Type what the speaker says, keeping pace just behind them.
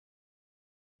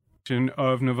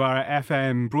Of Novara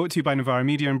FM, brought to you by Novara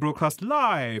Media and broadcast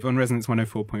live on Resonance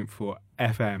 104.4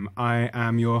 FM. I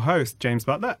am your host, James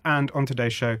Butler, and on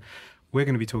today's show, we're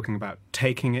going to be talking about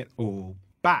taking it all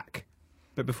back.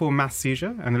 But before mass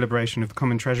seizure and the liberation of the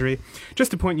common treasury,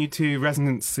 just to point you to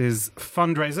Resonance's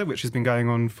fundraiser, which has been going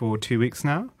on for 2 weeks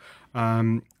now.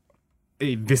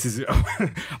 This is,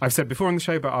 I've said before on the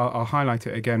show, but I'll highlight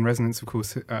it again. Resonance, of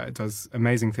course, does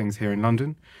amazing things here in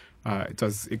London. It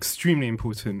does extremely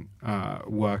important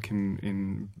work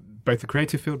in both the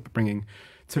creative field, but bringing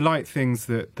to light things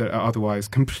that are otherwise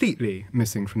completely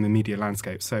missing from the media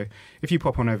landscape. So if you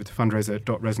pop on over to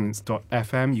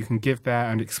fundraiser.resonance.fm, you can give there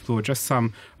and explore just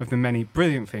some of the many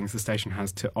brilliant things the station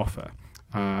has to offer.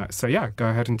 So yeah, go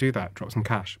ahead and do that. Drop some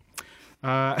cash.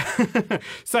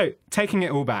 So, taking it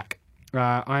all back.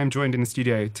 I am joined in the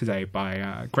studio today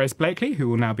by Grace Blakeley, who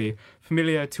will now be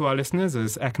familiar to our listeners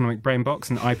as economic brainbox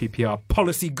and IPPR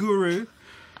policy guru.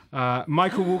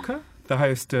 Michael Walker, the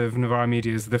host of Novara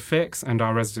Media's The Fix and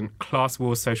our resident class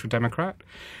wars social democrat.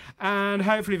 And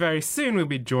hopefully very soon we'll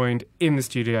be joined in the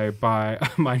studio by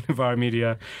my Novara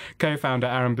Media co-founder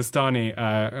Aaron Bastani,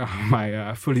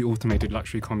 my fully automated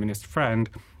luxury communist friend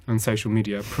and social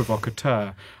media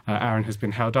provocateur. Aaron has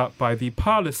been held up by the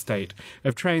parlous state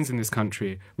of trains in this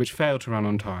country, which failed to run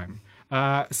on time.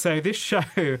 So this show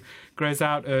grows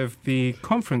out of the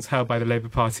conference held by the Labour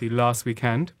Party last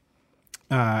weekend.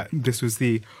 This was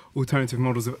the Alternative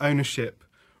Models of Ownership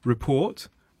report.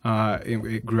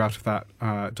 It grew out of that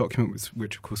document,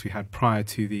 which of course we had prior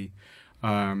to the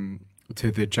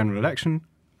general election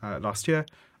last year.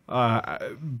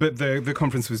 But the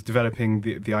conference was developing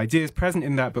the ideas present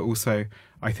in that, but also,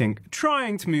 I think,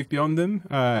 trying to move beyond them.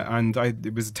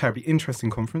 It was a terribly interesting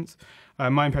conference.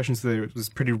 My impression is that it was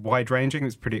pretty wide-ranging. It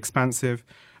was pretty expansive.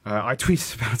 I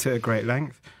tweeted about it at great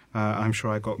length. I'm sure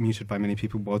I got muted by many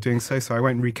people while doing so I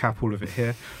won't recap all of it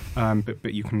here,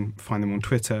 but you can find them on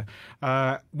Twitter.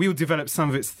 We'll develop some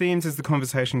of its themes as the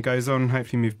conversation goes on and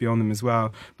hopefully move beyond them as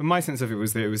well. But my sense of it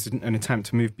was that it was an attempt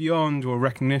to move beyond, or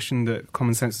recognition that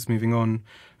common sense is moving on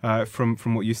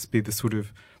from what used to be the sort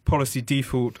of policy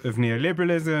default of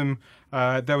neoliberalism.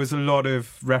 There was a lot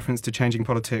of reference to changing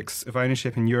politics of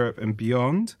ownership in Europe and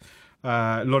beyond.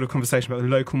 A lot of conversation about the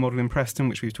local model in Preston,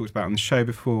 which we've talked about on the show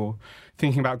before,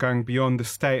 thinking about going beyond the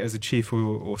state as a chief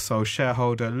or sole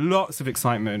shareholder, lots of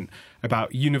excitement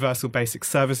about universal basic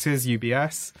services,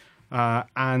 UBS,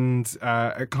 and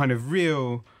a kind of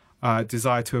real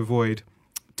desire to avoid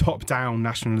top-down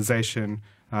nationalisation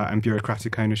and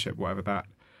bureaucratic ownership, whatever that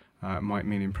might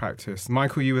mean in practice.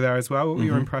 Michael, you were there as well. What were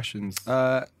your impressions?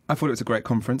 I thought it was a great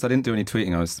conference. I didn't do any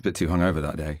tweeting. I was a bit too hungover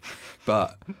that day.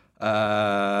 But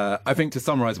I think to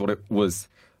summarise what it was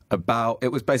about, it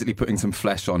was basically putting some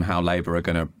flesh on how Labour are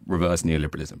going to reverse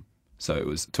neoliberalism. So it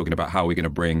was talking about how we're going to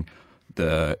bring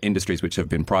the industries which have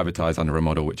been privatised under a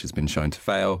model which has been shown to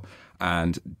fail,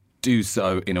 and do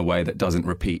so in a way that doesn't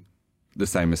repeat the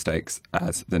same mistakes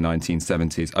as the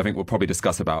 1970s. I think we'll probably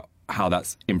discuss about how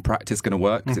that's in practice going to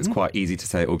work, because it's quite easy to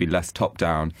say it will be less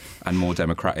top-down and more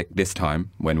democratic this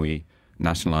time when we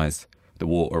nationalise the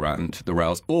water around the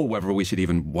rails, or whether we should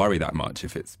even worry that much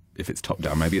if it's top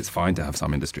down. Maybe it's fine to have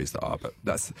some industries that are, but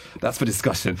that's for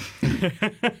discussion.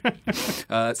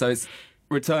 So it's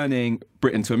returning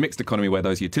Britain to a mixed economy where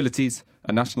those utilities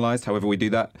are nationalised, however we do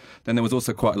that. Then there was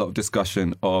also quite a lot of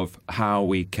discussion of how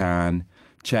we can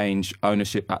change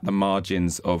ownership at the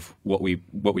margins of what we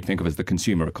think of as the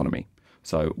consumer economy.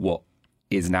 So what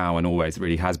is now and always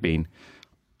really has been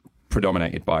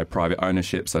predominated by private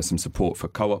ownership, so some support for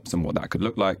co-ops and what that could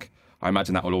look like. I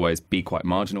imagine that will always be quite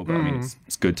marginal, but I mean,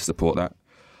 it's good to support that.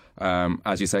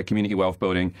 As you say, community wealth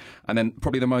building. And then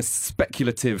probably the most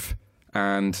speculative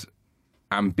and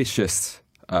ambitious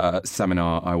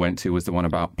seminar I went to was the one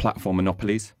about platform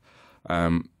monopolies.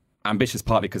 Ambitious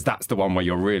partly because that's the one where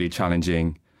you're really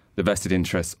challenging the vested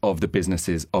interests of the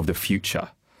businesses of the future.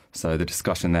 So the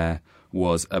discussion there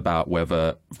was about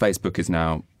whether Facebook is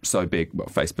now so big, well,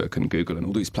 Facebook and Google and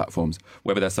all these platforms,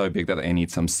 whether they're so big that they need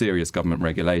some serious government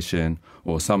regulation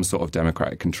or some sort of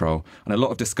democratic control. And a lot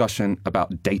of discussion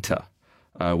about data,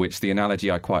 which the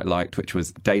analogy I quite liked, which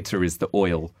was data is the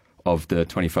oil of the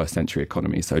 21st century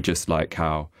economy. So just like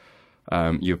how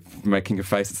you're making a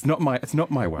face. It's not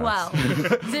my words. Well,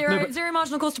 zero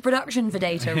marginal cost of production for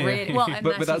data, really. Well,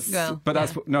 it's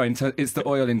the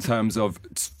oil in terms of,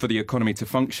 for the economy to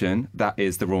function, that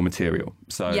is the raw material.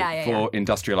 So for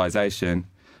industrialization,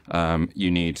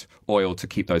 you need oil to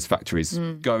keep those factories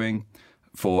going.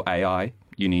 For AI,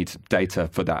 you need data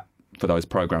for those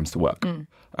programs to work.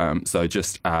 So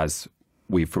just as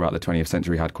we've throughout the 20th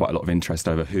century had quite a lot of interest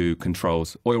over who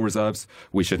controls oil reserves.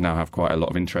 We should now have quite a lot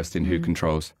of interest in who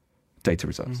controls data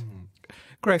reserves.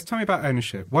 Grace, tell me about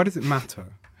ownership. Why does it matter?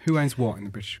 Who owns what in the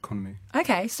British economy?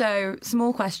 Okay, so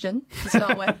small question to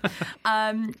start with.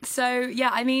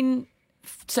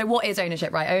 So what is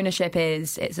ownership, right? Ownership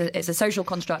it's a social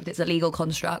construct, it's a legal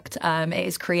construct. It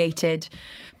is created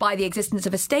by the existence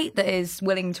of a state that is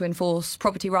willing to enforce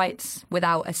property rights.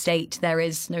 Without a state, there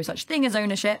is no such thing as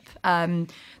ownership.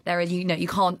 You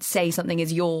can't say something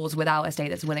is yours without a state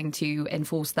that's willing to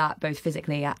enforce that both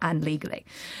physically and legally.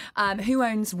 Who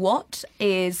owns what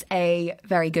is a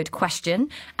very good question.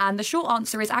 And the short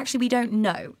answer is actually we don't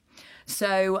know.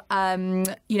 So, on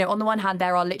the one hand,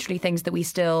 there are literally things that we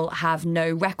still have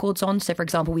no records on. So, for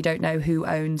example, we don't know who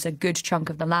owns a good chunk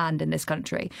of the land in this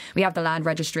country. We have the land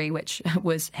registry, which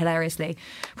was hilariously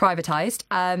privatised.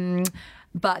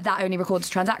 But that only records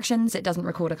transactions. It doesn't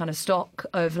record a kind of stock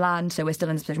of land. So we're still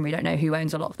in this position where we don't know who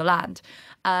owns a lot of the land.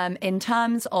 In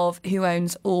terms of who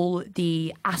owns all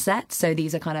the assets, so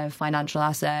these are kind of financial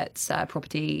assets,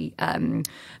 property,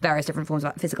 various different forms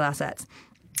of physical assets.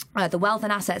 The Wealth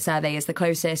and Asset Survey is the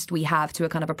closest we have to a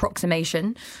kind of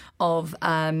approximation of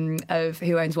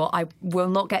who owns what. I will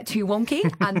not get too wonky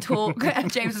and talk.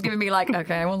 James was giving me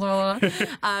okay,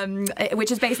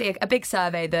 which is basically a big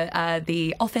survey that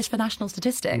the Office for National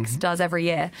Statistics does every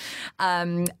year,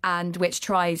 and which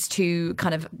tries to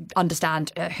kind of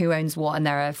understand who owns what. And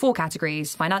there are 4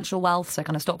 categories: financial wealth, so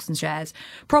kind of stocks and shares;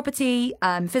 property,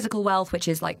 physical wealth, which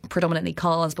is predominantly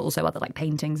cars, but also other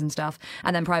paintings and stuff;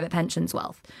 and then private pensions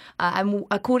wealth. And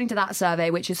according to that survey,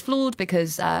 which is flawed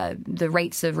because the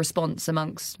rates of response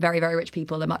amongst very, very rich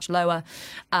people are much lower,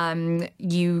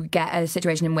 you get a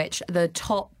situation in which the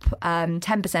top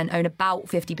 10% own about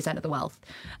 50% of the wealth,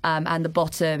 and the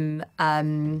bottom...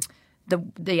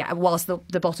 whilst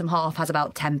the bottom half has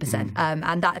about 10%.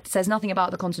 And that says nothing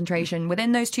about the concentration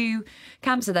within those two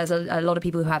camps. So there's a lot of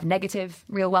people who have negative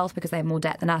real wealth because they have more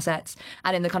debt than assets.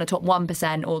 And in the kind of top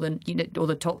 1% or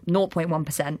the top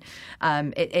 0.1%,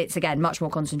 it's again much more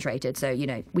concentrated. So,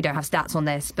 we don't have stats on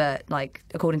this, but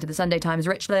according to the Sunday Times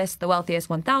Rich List, the wealthiest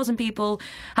 1,000 people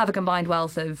have a combined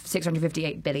wealth of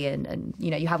 658 billion. And,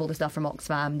 you have all the stuff from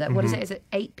Oxfam that, what is it? Is it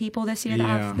 8 people this year that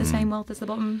have the same wealth as the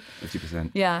bottom?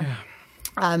 50%. Yeah.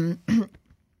 And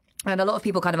a lot of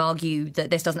people kind of argue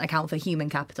that this doesn't account for human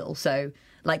capital. So,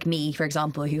 like me, for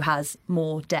example, who has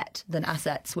more debt than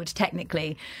assets, would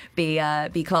technically be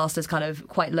classed as kind of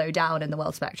quite low down in the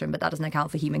wealth spectrum, but that doesn't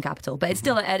account for human capital. But it's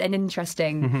still an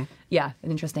interesting, an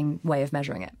interesting way of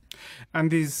measuring it.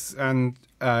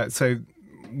 So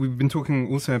we've been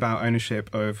talking also about ownership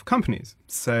of companies.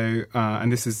 So, and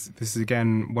this is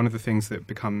again one of the things that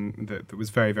was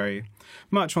very, very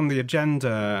much on the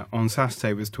agenda on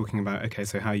Saturday, was talking about, okay,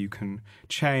 so how you can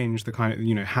change the kind of,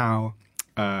 how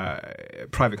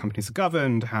private companies are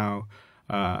governed, how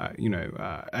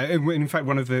in fact,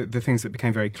 one of the things that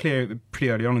became very clear pretty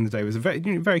early on in the day was a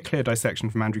very clear dissection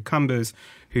from Andrew Cumbers,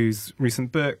 whose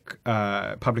recent book,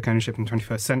 Public Ownership in the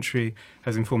 21st Century,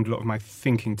 has informed a lot of my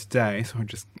thinking today. So I'll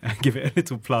just give it a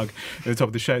little plug at the top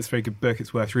of the show. It's a very good book.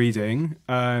 It's worth reading.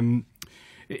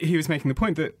 He was making the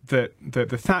point that the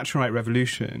Thatcherite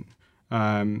revolution,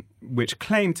 which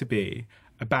claimed to be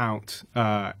about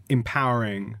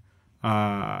empowering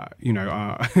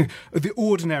the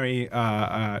ordinary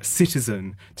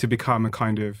citizen to become a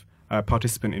kind of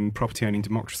participant in property-owning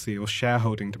democracy or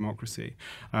shareholding democracy.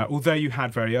 Although you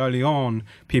had very early on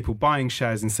people buying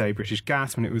shares in, say, British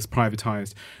Gas when it was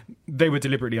privatised, they were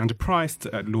deliberately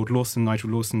underpriced. Nigel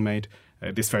Lawson made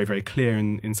this very, very clear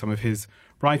in some of his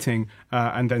writing.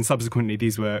 And then subsequently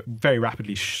these were very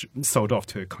rapidly sold off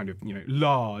to kind of,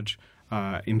 large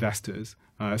investors.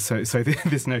 So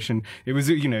this notion, it was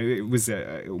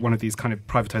one of these kind of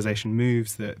privatisation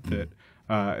moves that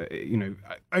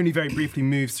only very briefly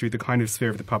moves through the kind of sphere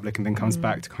of the public and then comes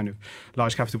back to kind of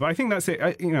large capital. But I think that's it.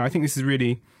 I think this is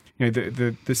really,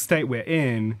 the state we're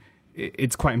in.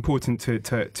 It's quite important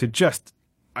to just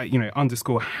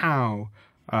underscore how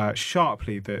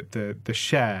sharply the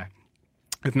share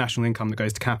of national income that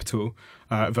goes to capital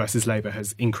versus labour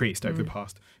has increased over the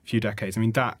past few decades. I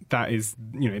mean, that is,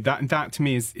 that to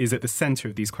me is at the centre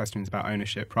of these questions about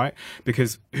ownership, right?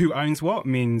 Because who owns what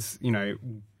means,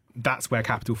 that's where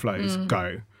capital flows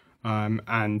go.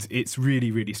 And it's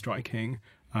really, really striking.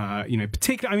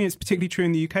 It's particularly true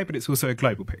in the UK, but it's also a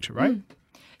global picture, right?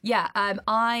 Yeah,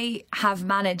 I have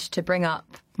managed to bring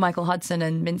up Michael Hudson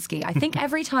and Minsky, I think,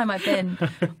 every time I've been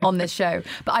on this show.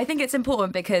 But I think it's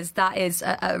important because that is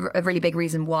a really big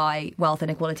reason why wealth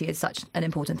inequality is such an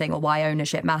important thing, or why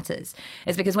ownership matters.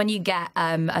 Is because when you get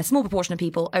a small proportion of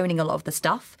people owning a lot of the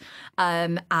stuff,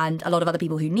 and a lot of other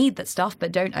people who need that stuff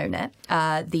but don't own it,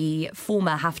 the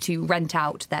former have to rent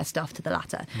out their stuff to the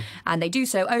latter. And they do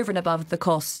so over and above the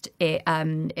cost they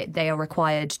are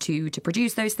required to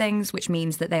produce those things, which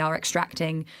means that they are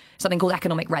extracting something called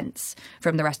economic rents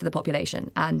from the rest of the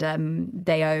population. And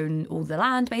they own all the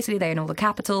land, basically. They own all the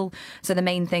capital. So the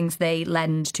main things they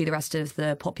lend to the rest of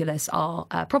the populace are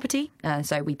property.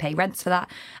 So we pay rents for that,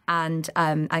 and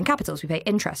capitals. We pay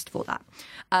interest for that.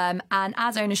 And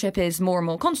as ownership is more and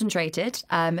more concentrated,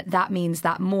 that means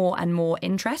that more and more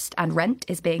interest and rent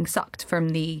is being sucked from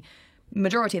the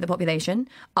majority of the population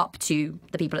up to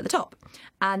the people at the top.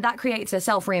 And that creates a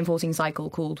self-reinforcing cycle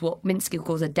called what Minsky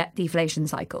calls a debt deflation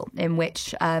cycle, in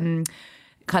which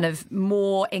kind of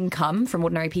more income from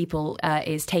ordinary people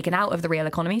is taken out of the real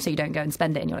economy. So you don't go and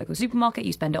spend it in your local supermarket.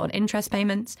 You spend it on interest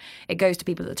payments. It goes to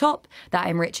people at the top. That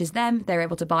enriches them. They're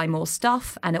able to buy more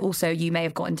stuff. And also, you may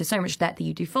have got into so much debt that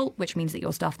you default, which means that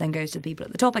your stuff then goes to the people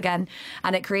at the top again.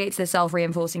 And it creates this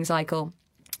self-reinforcing cycle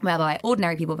whereby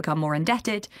ordinary people become more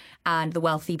indebted and the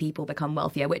wealthy people become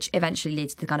wealthier, which eventually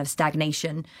leads to the kind of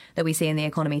stagnation that we see in the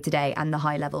economy today and the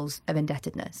high levels of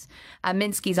indebtedness. And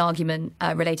Minsky's argument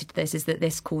related to this is that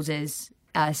this causes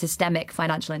systemic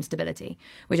financial instability,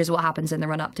 which is what happens in the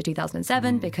run-up to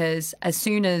 2007, because as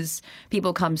soon as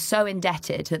people become so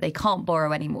indebted that they can't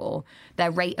borrow anymore, their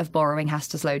rate of borrowing has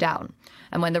to slow down.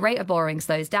 And when the rate of borrowing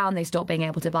slows down, they stop being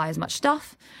able to buy as much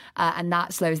stuff, and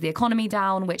that slows the economy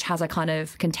down, which has a kind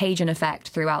of contagion effect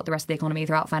throughout the rest of the economy,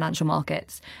 throughout financial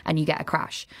markets, and you get a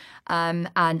crash.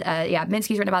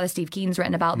 Minsky's written about this, Steve Keen's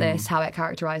written about this, how it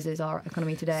characterises our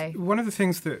economy today. One of the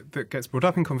things that gets brought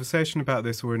up in conversation about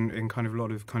this, or in kind of a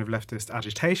lot of kind of leftist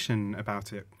agitation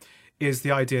about it, is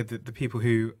the idea that the people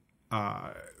who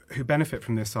benefit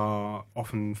from this are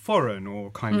often foreign,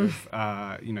 or kind of,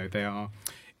 they are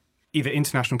either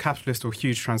international capitalist or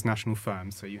huge transnational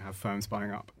firms. So you have firms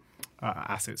buying up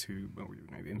assets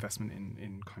the investment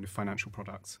in kind of financial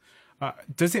products.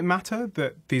 Does it matter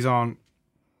that these aren't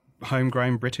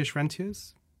homegrown British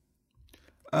rentiers?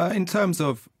 In terms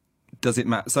of, does it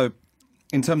matter? So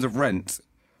in terms of rent,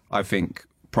 I think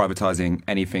privatising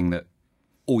anything that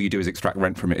all you do is extract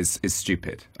rent from it is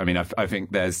stupid. I mean, I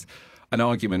think there's an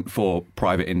argument for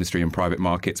private industry and private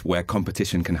markets where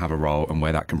competition can have a role and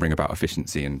where that can bring about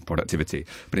efficiency and productivity.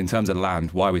 But in terms of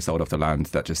land, why we sold off the land,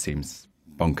 that just seems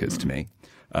bonkers to me,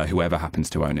 whoever happens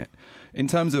to own it. In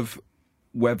terms of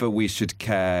whether we should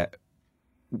care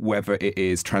whether it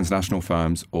is transnational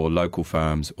firms or local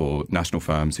firms or national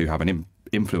firms who have an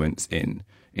influence in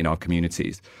our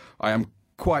communities, I am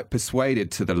quite persuaded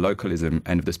to the localism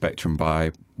end of the spectrum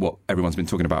by what everyone's been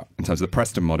talking about in terms of the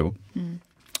Preston model,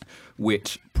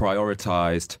 which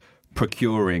prioritised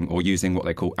procuring or using what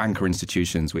they call anchor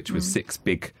institutions, which was 6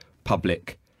 big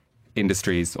public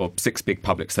industries or 6 big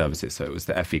public services. So it was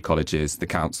the FE colleges, the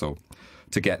council,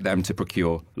 to get them to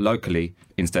procure locally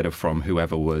instead of from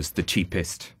whoever was the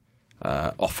cheapest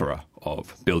offerer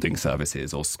of building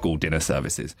services or school dinner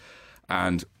services.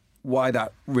 And why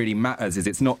that really matters is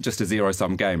it's not just a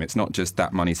zero-sum game. It's not just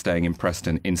that money staying in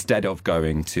Preston instead of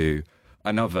going to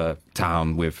another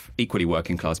town with equally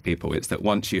working-class people. It's that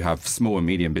once you have small and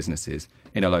medium businesses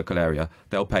in a local area,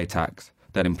 they'll pay tax,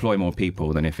 they'll employ more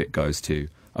people than if it goes to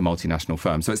a multinational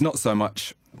firm. So it's not so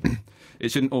much...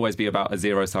 It shouldn't always be about a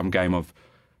zero-sum game of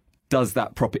does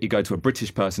that property go to a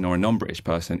British person or a non-British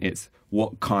person? It's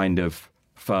what kind of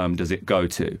firm does it go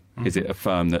to? Is it a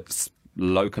firm that's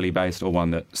locally based or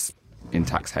one that's in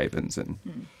tax havens? And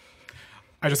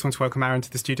I just want to welcome Aaron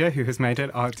to the studio, who has made it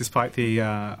despite the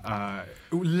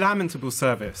lamentable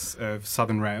service of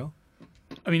Southern Rail.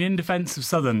 I mean, in defence of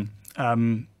Southern,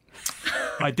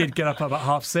 I did get up at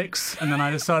about 6:30, and then I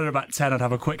decided about 10 I'd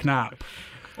have a quick nap.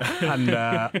 And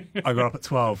I got up at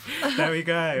 12. There we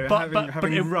go.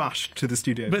 Having rushed to the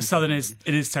studio. But Southern is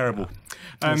terrible.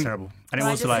 It's terrible. And it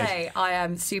was delayed. Say, I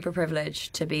am super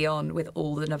privileged to be on with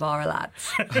all the Navarra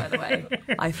lads, by the way.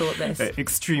 I thought this.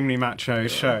 Extremely macho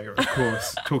show, of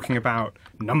course, talking about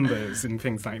numbers and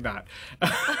things like that.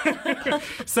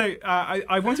 So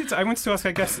I wanted to ask,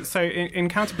 I guess, so in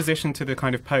counterposition to the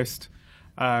kind of post,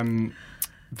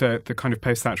 the kind of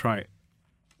post-Thatcherite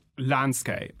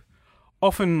landscape,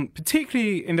 often,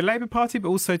 particularly in the Labour Party, but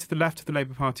also to the left of the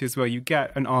Labour Party as well, you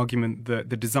get an argument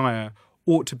that the desire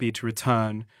ought to be to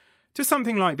return to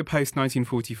something like the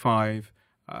post-1945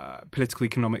 political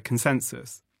economic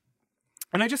consensus.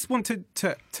 And I just wanted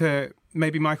to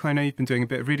maybe, Michael, I know you've been doing a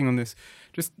bit of reading on this,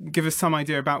 just give us some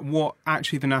idea about what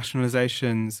actually the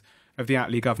nationalisations of the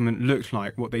Attlee government looked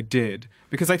like, what they did,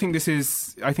 because I think this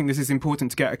is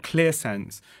important to get a clear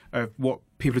sense of what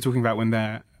people are talking about when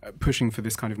they're pushing for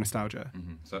this kind of nostalgia.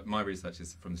 Mm-hmm. So my research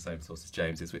is from the same source as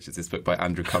James's, which is this book by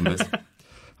Andrew Cumbers.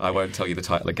 I won't tell you the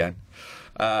title again.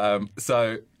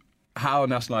 So how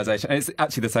nationalisation, and it's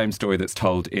actually the same story that's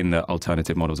told in the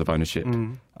Alternative Models of Ownership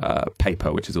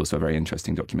paper, which is also a very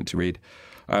interesting document to read.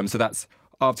 So that's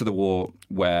after the war,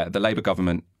 where the Labour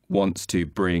government wants to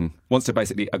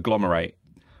basically agglomerate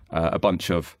a bunch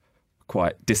of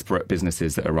quite disparate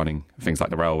businesses that are running things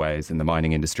like the railways and the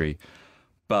mining industry.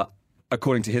 But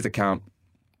according to his account,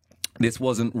 this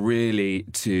wasn't really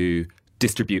to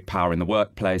distribute power in the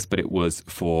workplace, but it was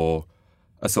for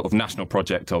a sort of national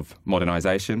project of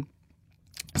modernisation.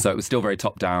 So it was still very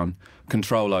top-down.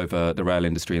 Control over the rail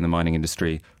industry and the mining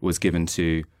industry was given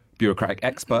to bureaucratic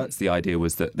experts. The idea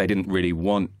was that they didn't really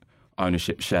want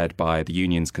ownership shared by the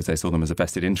unions because they saw them as a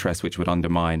vested interest, which would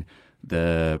undermine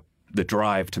the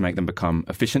drive to make them become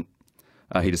efficient.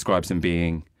 He describes them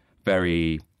being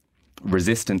very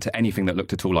resistant to anything that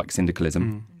looked at all like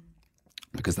syndicalism,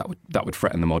 because that would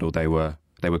threaten the model they were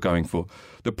going for.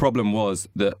 The problem was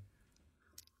that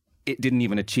it didn't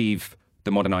even achieve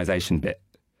the modernisation bit.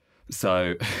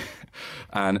 So,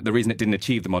 and the reason it didn't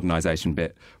achieve the modernisation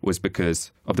bit was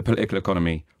because of the political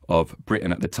economy of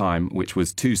Britain at the time, which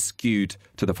was too skewed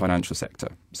to the financial sector.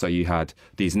 So you had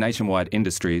these nationwide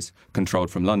industries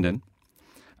controlled from London,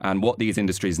 and what these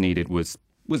industries needed was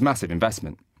massive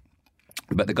investment.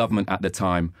 But the government at the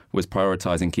time was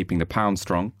prioritising keeping the pound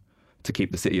strong to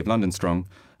keep the City of London strong,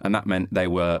 and that meant they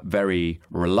were very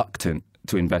reluctant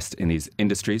to invest in these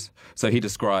industries. So he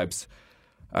describes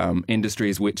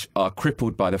industries which are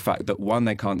crippled by the fact that, one,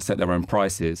 they can't set their own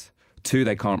prices, two,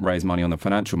 they can't raise money on the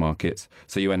financial markets,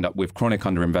 so you end up with chronic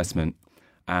underinvestment,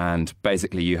 and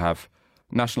basically you have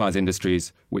nationalised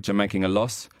industries which are making a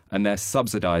loss, and they're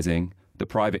subsidising the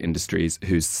private industries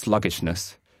whose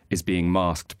sluggishness is being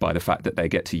masked by the fact that they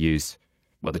get to use,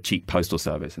 well, the cheap postal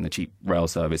service and the cheap rail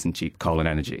service and cheap coal and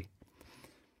energy.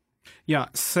 Yeah,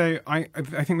 so I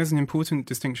think there's an important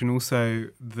distinction also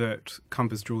that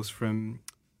Cumbers draws from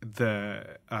the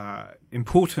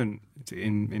important,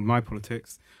 in my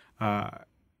politics,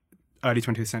 early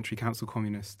 20th century council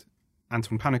communist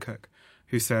Anton Pannekoek,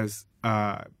 who says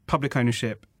public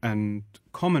ownership and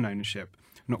common ownership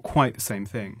are not quite the same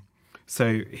thing.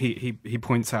 So he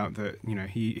points out that, you know,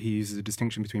 he uses a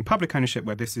distinction between public ownership,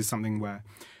 where this is something where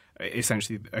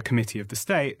essentially a committee of the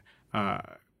state,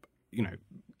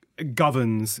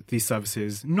 governs these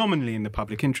services nominally in the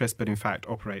public interest, but in fact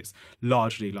operates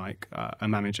largely like a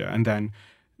manager. And then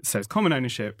says common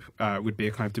ownership would be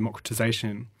a kind of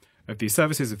democratisation of these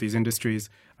services, of these industries,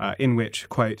 in which,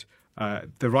 quote,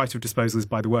 the right of disposal is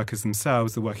by the workers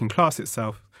themselves, the working class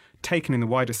itself, taken in the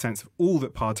wider sense of all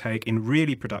that partake in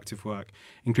really productive work,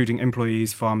 including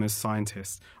employees, farmers,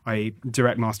 scientists, i.e.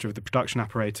 direct master of the production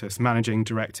apparatus, managing,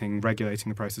 directing,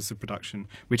 regulating the process of production,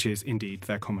 which is indeed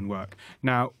their common work.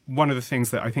 Now, one of the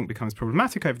things that I think becomes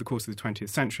problematic over the course of the 20th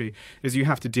century is you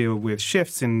have to deal with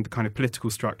shifts in the kind of political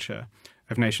structure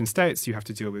of nation states. You have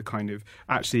to deal with kind of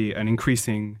actually an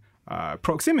increasing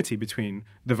proximity between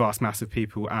the vast mass of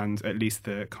people and at least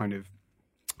the kind of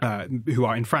who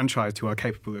are enfranchised, who are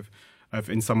capable of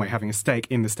in some way having a stake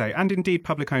in the state. And indeed,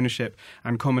 public ownership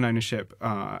and common ownership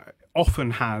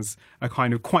often has a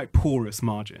kind of quite porous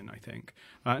margin, I think.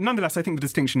 Nonetheless, I think the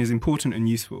distinction is important and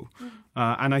useful.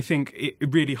 And I think it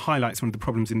really highlights one of the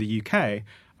problems in the UK,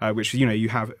 which, you know, you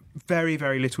have very,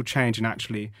 very little change in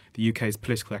actually the UK's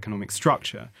political economic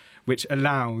structure, which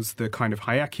allows the kind of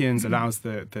Hayekians, allows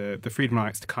the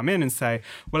Friedmanites to come in and say,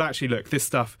 well, actually, look, this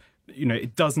stuff, you know,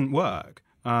 it doesn't work.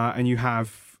 And you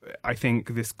have, I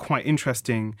think, this quite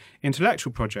interesting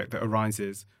intellectual project that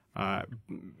arises, out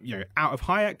of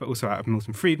Hayek, but also out of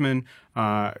Milton Friedman,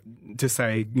 to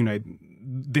say, you know,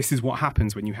 this is what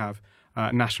happens when you have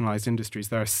nationalised industries.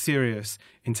 There are serious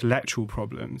intellectual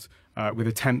problems with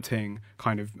attempting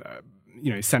kind of,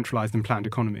 centralised and planned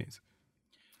economies.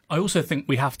 I also think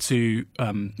we have to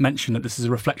mention that this is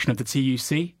a reflection of the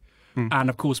TUC. And,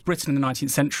 of course, Britain in the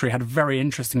 19th century had very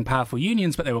interesting, powerful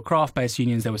unions, but they were craft-based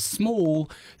unions. They were small.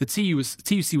 The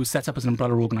TUC was set up as an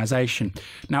umbrella organisation.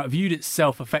 Now, it viewed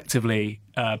itself effectively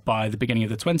by the beginning of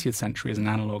the 20th century as an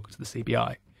analogue to the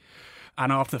CBI.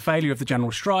 And after the failure of the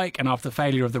general strike and after the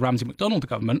failure of the Ramsay-MacDonald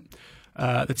government,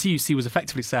 the TUC was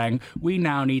effectively saying, we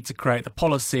now need to create the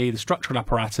policy, the structural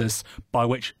apparatus by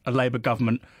which a Labour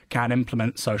government can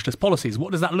implement socialist policies.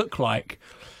 What does that look like?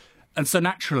 And so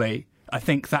naturally, I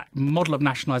think that model of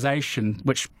nationalisation,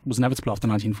 which was inevitable after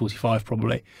 1945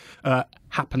 probably,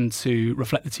 happened to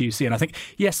reflect the TUC. And I think,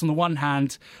 yes, on the one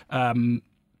hand, that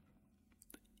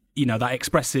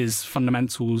expresses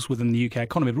fundamentals within the UK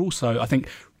economy, but also, I think,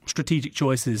 strategic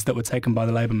choices that were taken by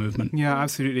the Labour movement. Yeah,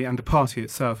 absolutely. And the party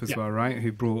itself as well, right?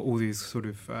 Who brought all these sort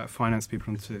of finance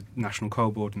people onto National Coal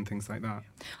Board and things like that.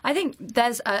 I think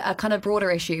there's a kind of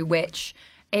broader issue which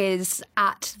is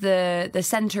at the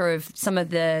centre of some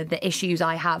of the issues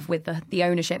I have with the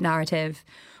ownership narrative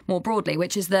more broadly,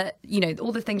 which is that,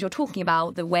 all the things you're talking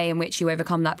about, the way in which you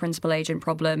overcome that principal agent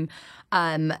problem,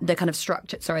 the kind of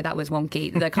structure, sorry, that was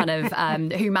wonky, the kind of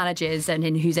who manages and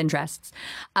in whose interests,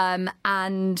 and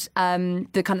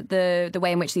the kind of the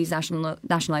way in which these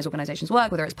nationalised organisations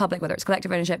work, whether it's public, whether it's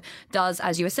collective ownership, does,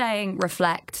 as you were saying,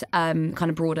 reflect kind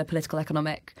of broader political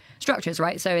economic structures,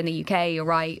 right? So in the UK, you're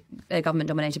right, a government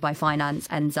dominated by finance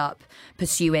ends up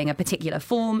pursuing a particular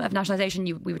form of nationalisation.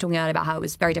 We were talking earlier about how it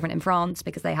was very different in France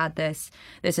because they had this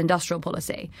industrial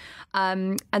policy.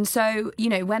 And so,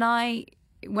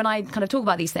 when I kind of talk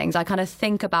about these things, I kind of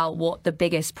think about what the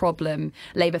biggest problem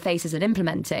Labour faces in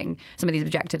implementing some of these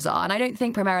objectives are. And I don't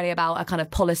think primarily about a kind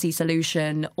of policy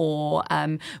solution or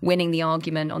winning the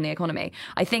argument on the economy.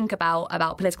 I think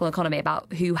about political economy,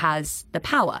 about who has the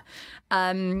power.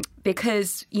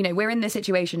 Because, we're in this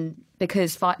situation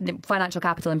because financial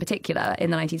capital in particular in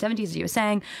the 1970s, as you were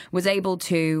saying, was able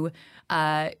to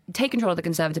take control of the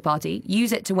Conservative Party,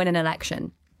 use it to win an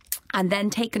election, and then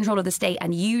take control of the state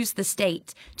and use the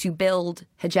state to build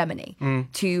hegemony,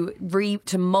 to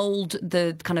mould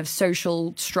the kind of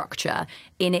social structure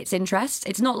in its interests.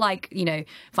 It's not like,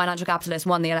 financial capitalists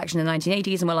won the election in the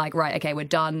 1980s and were like, right, okay, we're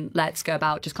done. Let's go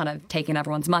about just kind of taking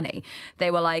everyone's money.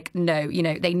 They were like, no,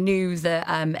 they knew that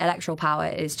electoral power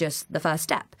is just the first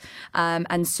step.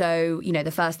 And so,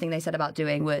 the first thing they said about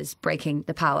doing was breaking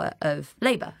the power of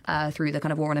Labour through the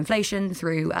kind of war on inflation,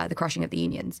 through the crushing of the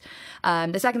unions.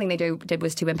 The second thing they did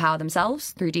was to empower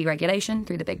themselves through deregulation,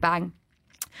 through the Big Bang.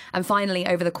 And finally,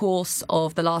 over the course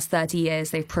of the last 30 years,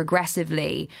 they've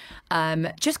progressively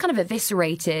just kind of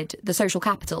eviscerated the social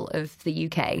capital of the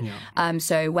UK. Yeah.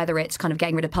 So whether it's kind of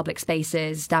getting rid of public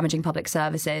spaces, damaging public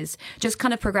services, just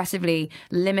kind of progressively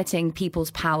limiting people's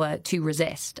power to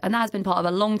resist. And that has been part of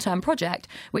a long-term project,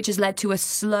 which has led to a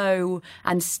slow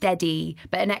and steady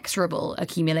but inexorable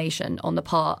accumulation on the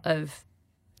part of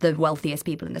the wealthiest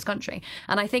people in this country.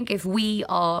 And I think if we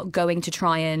are going to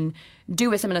try and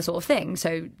do a similar sort of thing,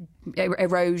 so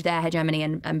erode their hegemony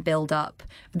and build up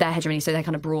their hegemony, so their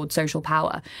kind of broad social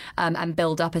power, and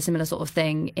build up a similar sort of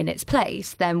thing in its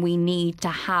place, then we need to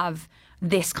have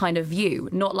this kind of view,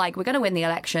 not like we're going to win the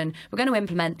election, we're going to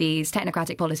implement these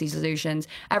technocratic policy solutions,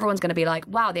 everyone's going to be like,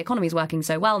 wow, the economy's working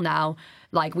so well now,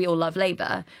 like we all love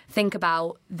Labour. Think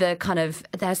about the kind of,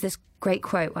 there's this great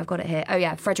quote, I've got it here. Oh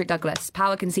yeah, Frederick Douglass,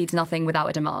 power concedes nothing without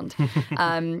a demand.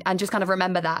 And just kind of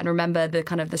remember that and remember the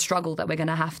kind of the struggle that we're going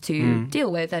to have to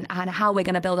deal with and how we're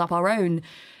going to build up our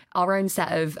own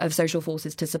set of social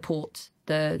forces to support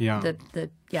the.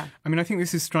 I mean, I think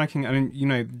this is striking. I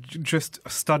mean, just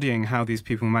studying how these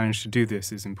people manage to do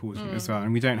this is important as well.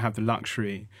 And we don't have the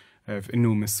luxury of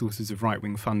enormous sources of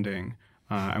right-wing funding.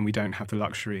 And we don't have the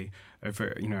luxury of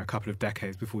a couple of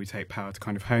decades before we take power to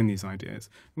kind of hone these ideas.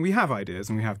 We have ideas,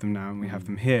 and we have them now, and we have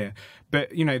them here. But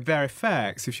their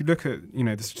effects. If you look at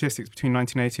the statistics between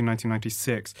 1980 and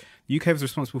 1996, the UK was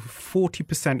responsible for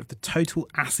 40% of the total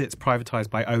assets privatised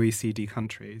by OECD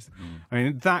countries. I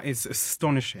mean, that is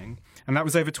astonishing, and that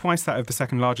was over twice that of the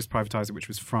second largest privatiser, which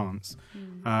was France.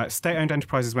 State-owned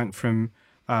enterprises went from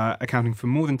accounting for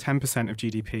more than 10% of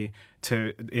GDP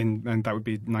and that would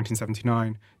be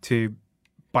 1979, to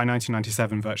by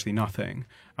 1997 virtually nothing.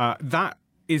 That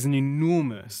is an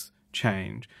enormous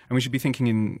change, and we should be thinking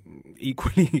in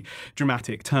equally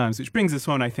dramatic terms, which brings us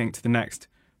on, I think, to the next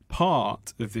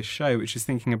part of this show, which is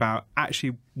thinking about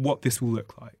actually what this will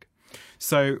look like.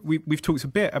 So we've talked a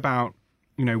bit about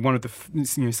one of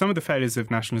the some of the failures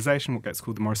of nationalisation. What gets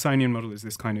called the Morrisonian model is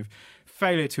this kind of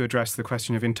failure to address the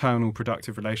question of internal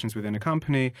productive relations within a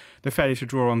company, the failure to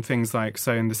draw on things like,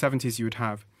 so in the 70s you would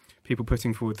have people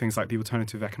putting forward things like the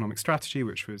alternative economic strategy,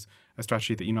 which was a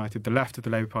strategy that united the left of the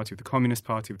Labour Party with the Communist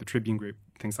Party, with the Tribune Group,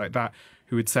 things like that,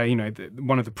 who would say,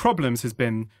 one of the problems has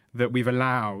been that we've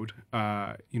allowed,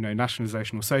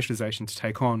 nationalisation or socialisation to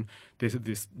take on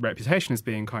this reputation as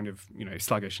being kind of,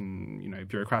 sluggish and,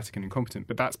 bureaucratic and incompetent.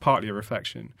 But that's partly a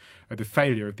reflection of the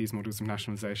failure of these models of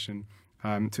nationalisation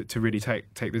to really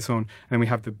take this on. And then we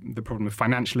have the problem of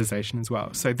financialisation as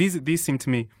well. So these seem to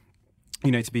me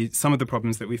to be some of the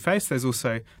problems that we face. There's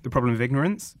also the problem of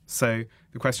ignorance. So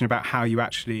the question about how you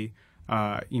actually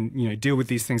deal with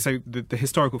these things. So the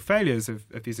historical failures of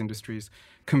these industries,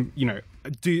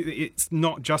 it's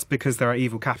not just because there are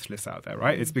evil capitalists out there,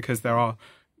 right? It's because there are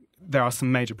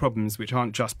some major problems which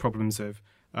aren't just problems of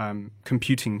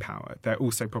computing power. They're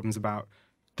also problems about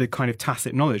the kind of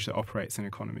tacit knowledge that operates in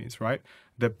economies, right?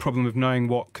 The problem of knowing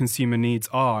what consumer needs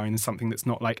are in something that's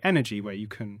not like energy, where you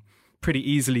can pretty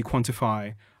easily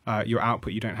quantify your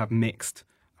output. You don't have mixed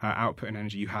output and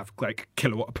energy. You have like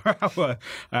kilowatt per hour,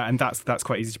 and that's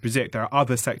quite easy to predict. There are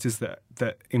other sectors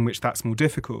that in which that's more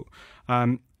difficult,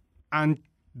 and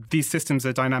these systems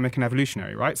are dynamic and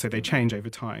evolutionary, right? So they change over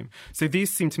time. So these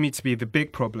seem to me to be the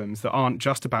big problems that aren't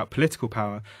just about political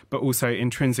power, but also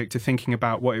intrinsic to thinking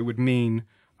about what it would mean,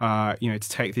 to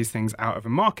take these things out of a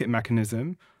market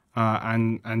mechanism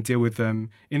and deal with them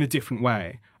in a different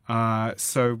way.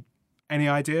 So any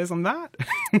ideas on that?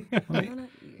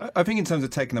 I think in terms of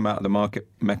taking them out of the market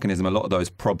mechanism, a lot of those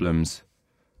problems,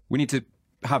 we need to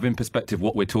have in perspective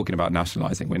what we're talking about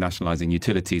nationalising. We're nationalising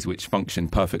utilities which function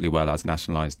perfectly well as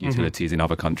nationalised utilities in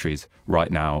other countries right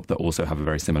now that also have a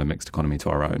very similar mixed economy to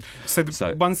our own. So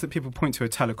the ones that people point to are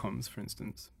telecoms, for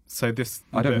instance. So I don't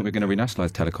think we're going to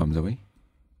renationalise telecoms, are we?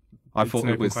 I thought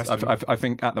it was. I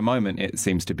think at the moment it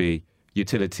seems to be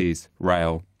utilities,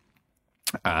 rail,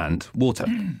 and water.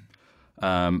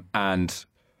 And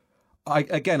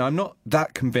I'm not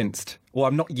that convinced, or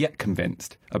I'm not yet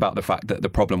convinced about the fact that the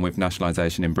problem with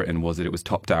nationalisation in Britain was that it was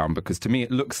top-down, because to me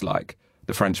it looks like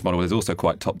the French model is also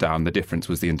quite top-down. The difference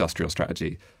was the industrial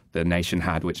strategy the nation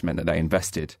had, which meant that they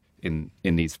invested in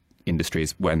these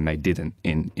industries when they didn't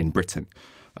in Britain.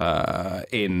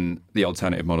 In the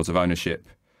alternative models of ownership,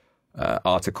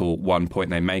 Article 1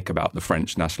 point they make about the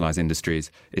French nationalised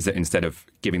industries is that instead of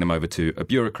giving them over to a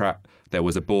bureaucrat, there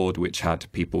was a board which had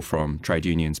people from trade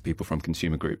unions, people from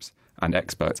consumer groups and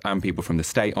experts, and people from the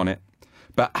state on it.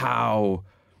 But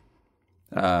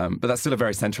that's still a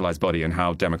very centralised body, and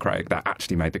how democratic that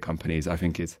actually made the companies, I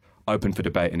think, is open for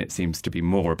debate, and it seems to be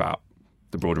more about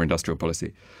the broader industrial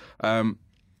policy.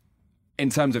 In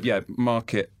terms of,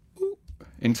 market,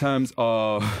 in terms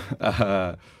of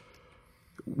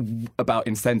about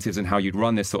incentives and how you'd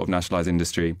run this sort of nationalised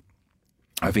industry,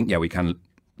 I think, we can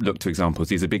look to examples.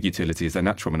 These are big utilities, they're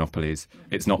natural monopolies.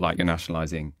 It's not like you're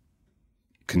nationalising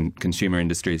consumer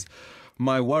industries.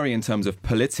 My worry in terms of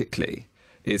politically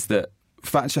is that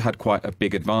Thatcher had quite a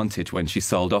big advantage when she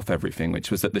sold off everything,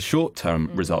 which was that the short-term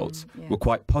results were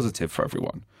quite positive for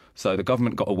everyone. So the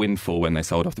government got a windfall when they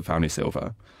sold off the Foundry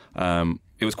Silver.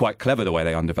 It was quite clever the way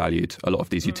they undervalued a lot of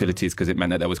these utilities, because it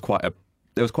meant that there was quite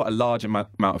a large amount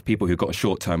of people who got a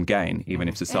short-term gain, even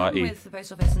if society... with the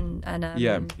post office and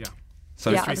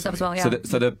So, other stuff as well,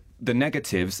 So the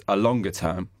negatives are longer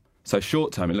term. So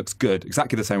short term, it looks good.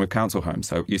 Exactly the same with council homes.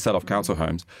 So you sell off council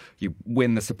homes, you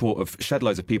win the support of shed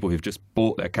loads of people who've just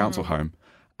bought their council home.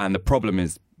 And the problem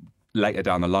is later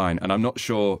down the line. And I'm not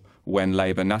sure when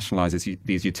Labour nationalises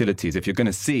these utilities, if you're going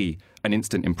to see an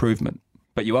instant improvement.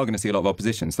 But you are going to see a lot of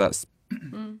opposition. So that's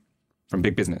from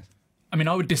big business. I mean,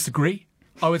 I would disagree.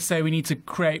 I would say we need to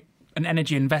create an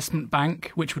energy investment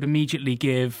bank, which would immediately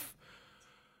give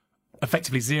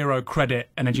effectively zero credit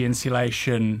energy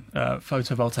insulation,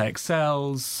 photovoltaic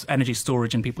cells, energy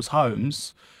storage in people's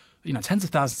homes. Tens of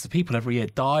thousands of people every year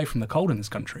die from the cold in this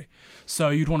country. So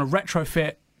you'd want to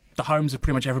retrofit the homes of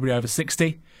pretty much everybody over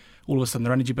 60. All of a sudden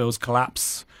their energy bills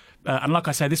collapse. And like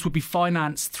I say, this would be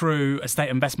financed through a state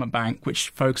investment bank which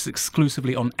focuses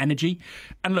exclusively on energy.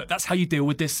 And look, that's how you deal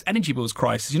with this energy bills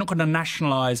crisis. You're not going to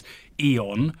nationalise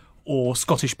E.ON or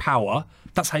Scottish Power.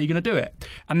 That's how you're going to do it.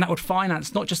 And that would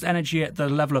finance not just energy at the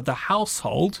level of the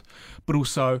household, but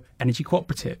also energy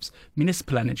cooperatives,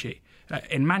 municipal energy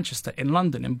in Manchester, in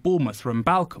London, in Bournemouth, or in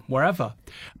Balcombe, wherever.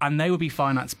 And they would be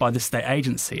financed by the state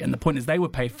agency. And the point is they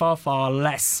would pay far, far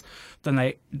less than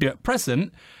they do at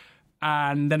present.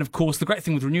 And then, of course, the great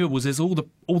thing with renewables is all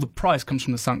the price comes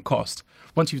from the sunk cost.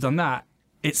 Once you've done that,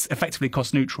 it's effectively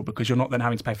cost neutral, because you're not then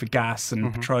having to pay for gas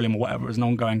and petroleum or whatever as an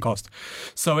ongoing cost.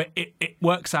 So it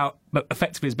works out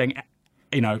effectively as being,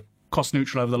 cost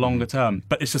neutral over the longer term.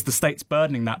 But it's just the state's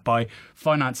burdening that by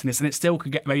financing this, and it still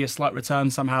could get maybe a slight return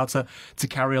somehow to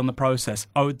carry on the process.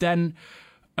 I would then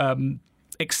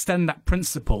extend that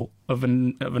principle of a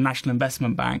national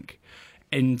investment bank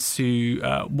into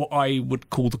what I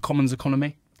would call the commons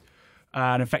economy,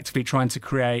 and effectively trying to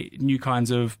create new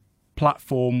kinds of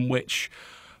platform which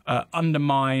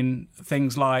undermine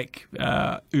things like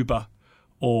Uber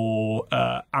or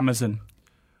Amazon.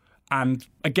 And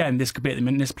again, this could be at the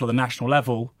municipal or the national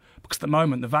level, because at the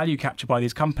moment the value captured by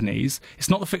these companies, it's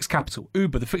not the fixed capital.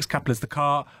 Uber, the fixed capital is the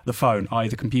car, the phone, i.e.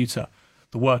 the computer.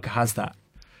 The worker has that.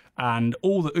 And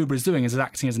all that Uber is doing is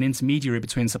acting as an intermediary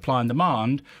between supply and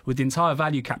demand, with the entire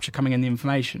value capture coming in the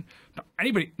information. Not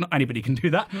anybody can do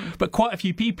that, but quite a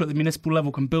few people at the municipal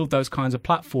level can build those kinds of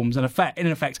platforms. And in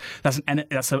effect, that's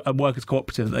a workers'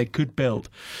 cooperative that they could build.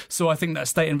 So I think that a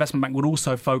state investment bank would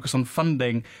also focus on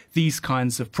funding these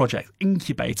kinds of projects,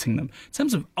 incubating them. In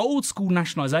terms of old school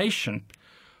nationalisation,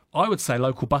 I would say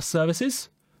local bus services.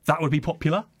 That would be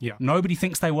popular. Yeah. Nobody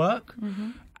thinks they work.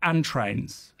 And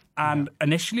trains. And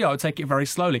initially, I would take it very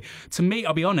slowly. To me,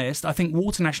 I'll be honest, I think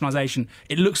water nationalisation,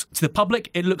 it looks, to the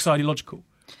public, it looks ideological.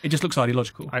 It just looks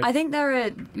ideological. I think there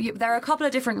are a couple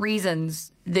of different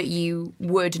reasons that you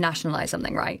would nationalise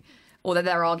something, right? Or that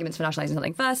there are arguments for nationalising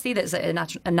something. Firstly, that's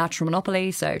a natural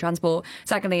monopoly, so transport.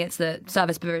 Secondly, it's that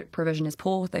service provision is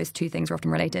poor. Those two things are often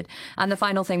related. And the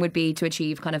final thing would be to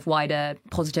achieve kind of wider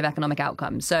positive economic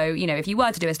outcomes. So, if you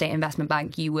were to do a state investment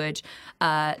bank, you would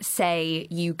say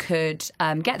you could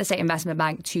get the state investment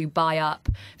bank to buy up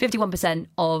 51%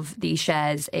 of the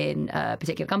shares in a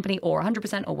particular company, or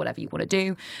 100%, or whatever you want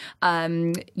to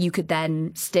do. You could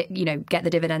then get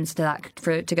the dividends to that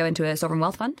to go into a sovereign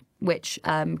wealth fund, which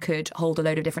could hold a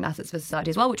load of different assets for society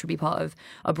as well, which would be part of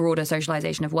a broader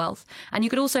socialisation of wealth. And you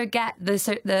could also get the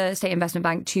state investment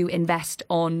bank to invest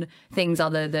on things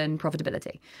other than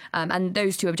profitability. And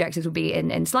those two objectives would be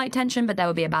in slight tension, but there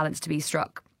would be a balance to be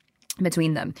struck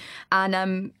between them.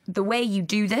 And the way you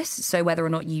do this, so whether or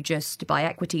not you just buy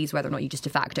equities, whether or not you just de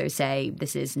facto say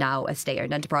this is now a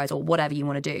state-owned enterprise, or whatever you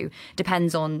want to do,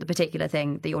 depends on the particular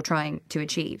thing that you're trying to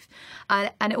achieve.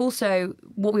 And also,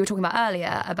 what we were talking about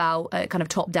earlier about kind of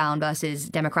top-down versus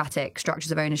democratic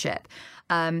structures of ownership,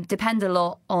 depends a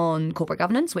lot on corporate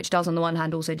governance, which does on the one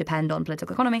hand also depend on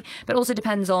political economy, but also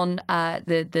depends on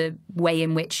the way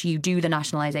in which you do the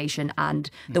nationalisation and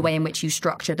the way in which you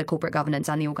structure the corporate governance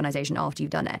and the organisation after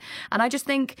you've done it. And I just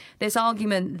think this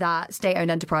argument that state-owned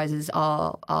enterprises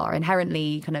are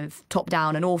inherently kind of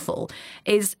top-down and awful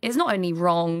is not only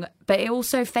wrong, but it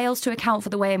also fails to account for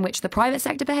the way in which the private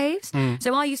sector behaves.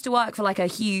 So I used to work for like a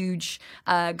huge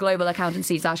global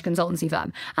accountancy/consultancy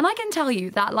firm. And I can tell you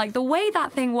that like the way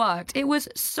that thing worked, it was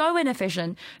so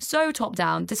inefficient, so top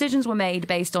down. Decisions were made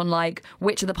based on like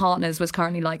which of the partners was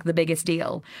currently like the biggest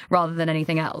deal rather than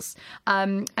anything else.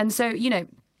 And so,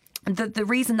 the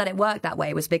reason that it worked that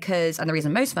way was because, and the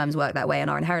reason most firms work that way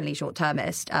and are inherently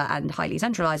short-termist and highly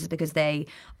centralised, is because they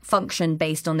function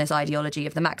based on this ideology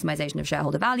of the maximisation of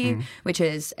shareholder value, which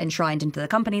is enshrined into the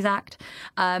Companies Act.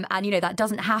 And, that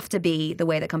doesn't have to be the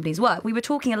way that companies work. We were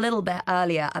talking a little bit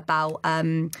earlier about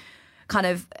kind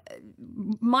of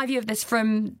my view of this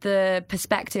from the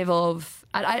perspective of,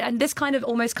 and this kind of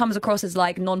almost comes across as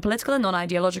like non-political and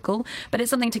non-ideological, but it's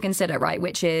something to consider, right?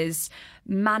 Which is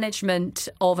management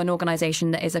of an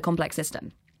organisation that is a complex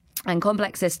system. And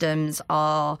complex systems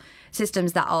are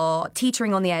systems that are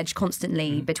teetering on the edge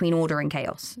constantly between order and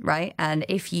chaos, right? And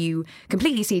if you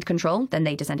completely cede control, then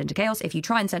they descend into chaos. If you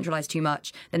try and centralise too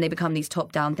much, then they become these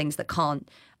top-down things that can't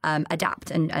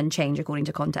adapt and change according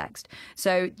to context.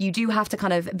 So you do have to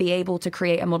kind of be able to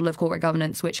create a model of corporate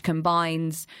governance which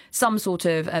combines some sort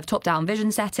of top-down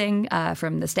vision setting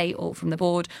from the state or from the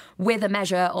board with a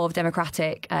measure of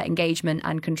democratic engagement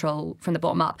and control from the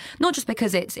bottom up. Not just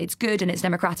because it's good and it's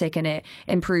democratic and it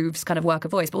improves kind of worker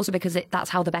voice, but also because that's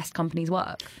how the best companies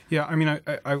work. Yeah, I mean,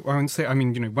 I would say,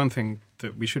 one thing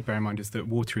that we should bear in mind is that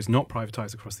water is not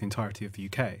privatised across the entirety of the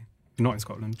UK. Not in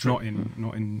Scotland, not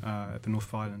in the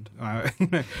north of Ireland.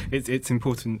 It's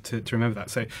important to remember that.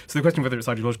 So the question of whether it's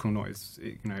ideological or not is,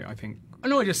 I think. I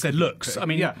know I just said looks. I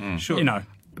mean, yeah, sure.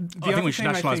 I think we should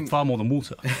nationalise far more than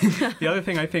water. The other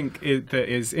thing I think that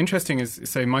is interesting is,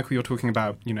 so Michael, you're talking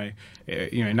about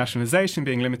nationalisation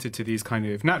being limited to these kind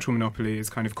of natural monopolies,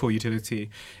 kind of core utility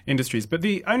industries. But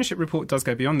the ownership report does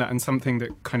go beyond that, and something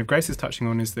that kind of Grace is touching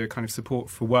on is the kind of support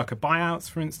for worker buyouts,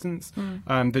 for instance,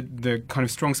 the kind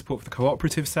of strong support for the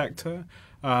cooperative sector.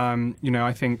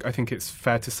 I think it's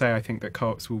fair to say I think that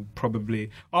co-ops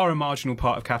are a marginal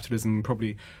part of capitalism,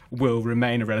 probably will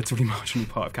remain a relatively marginal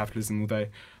part of capitalism, although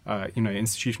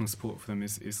institutional support for them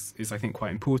is I think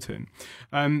quite important.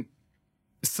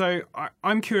 So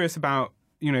I'm curious about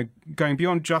going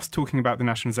beyond just talking about the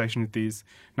nationalisation of these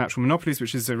natural monopolies,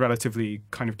 which is a relatively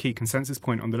kind of key consensus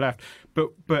point on the left, but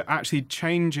actually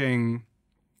changing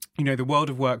the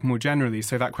world of work more generally.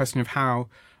 So that question of how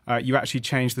you actually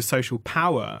change the social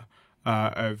power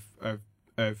of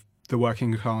the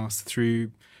working class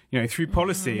through through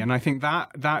policy. And I think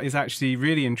that is actually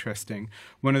really interesting.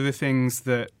 One of the things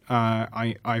that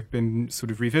I've been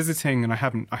sort of revisiting, and I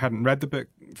hadn't read the book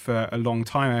for a long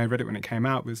time. I read it when it came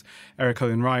out. Was Eric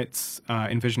Olin Wright's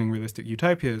Envisioning Realistic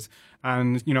Utopias.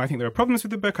 And I think there are problems with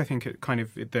the book. I think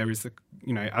there is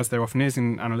as there often is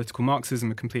in analytical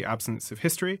Marxism, a complete absence of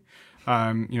history.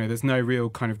 There's no real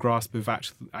kind of grasp of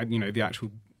the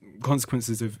actual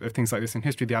consequences of things like this in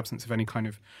history. The absence of any kind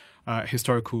of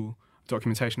historical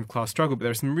documentation of class struggle. But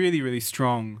there are some really, really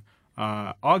strong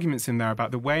arguments in there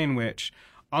about the way in which,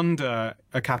 under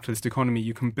a capitalist economy,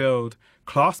 you can build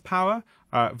class power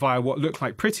via what look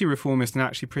like pretty reformist and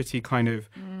actually pretty kind of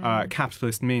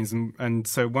capitalist means. And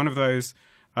so one of those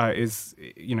is,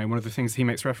 one of the things he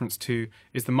makes reference to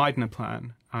is the Meidner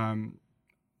Plan.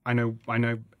 I know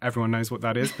everyone knows what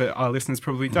that is, but our listeners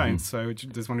probably don't. So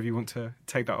does one of you want to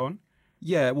take that on?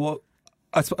 Yeah, well,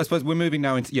 I suppose we're moving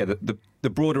now into the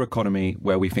broader economy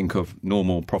where we think of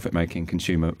normal profit-making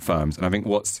consumer firms. And I think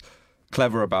what's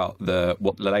clever about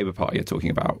what the Labour Party are talking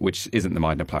about, which isn't the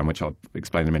Meidner Plan, which I'll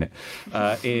explain in a minute,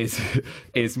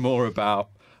 is more about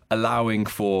allowing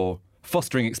for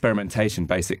fostering experimentation,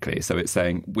 basically. So it's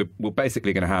saying we're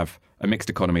basically going to have a mixed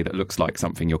economy that looks like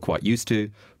something you're quite used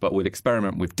to, but we'll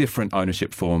experiment with different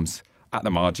ownership forms at the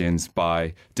margins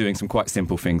by doing some quite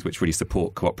simple things which really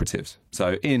support cooperatives.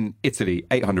 So in Italy,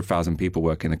 800,000 people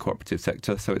work in the cooperative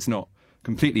sector, so it's not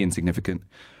completely insignificant.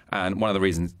 And one of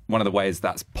the ways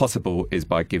that's possible is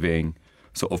by giving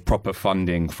sort of proper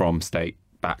funding from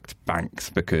state-backed banks,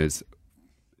 because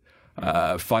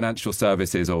financial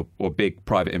services or big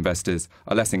private investors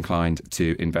are less inclined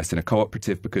to invest in a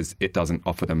cooperative because it doesn't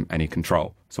offer them any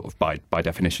control. Sort of by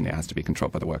definition, it has to be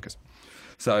controlled by the workers.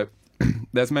 So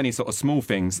there's many sort of small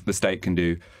things the state can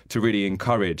do to really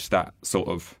encourage that sort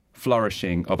of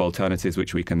flourishing of alternatives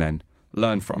which we can then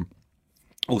learn from.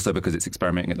 Also, because it's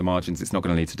experimenting at the margins, it's not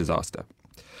going to lead to disaster.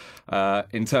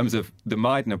 In terms of the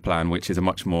Meidner Plan, which is a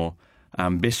much more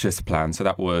ambitious plan, so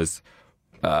that was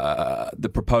the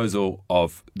proposal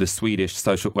of the Swedish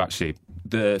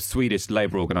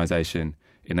labour organisation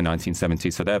in the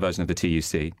 1970s, so their version of the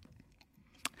TUC.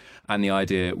 And the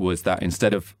idea was that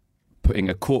instead of putting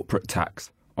a corporate tax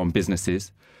on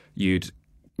businesses, you'd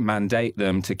mandate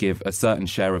them to give a certain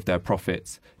share of their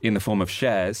profits in the form of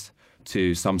shares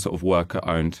to some sort of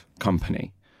worker-owned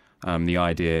company. The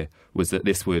idea was that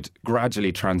this would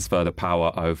gradually transfer the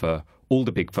power over all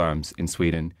the big firms in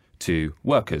Sweden to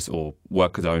workers or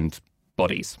workers-owned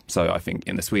bodies. So I think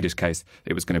in the Swedish case,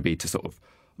 it was going to be to sort of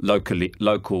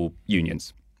local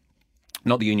unions.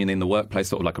 Not the union in the workplace,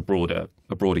 sort of like a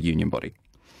broader union body.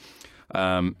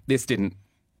 This didn't,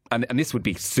 and this would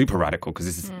be super radical because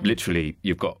this is literally,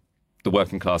 you've got the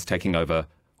working class taking over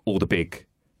all the big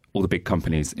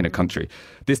companies in a country.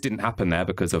 This didn't happen there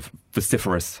because of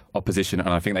vociferous opposition, and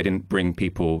I think they didn't bring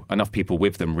enough people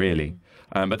with them, really.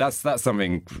 But that's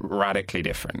something radically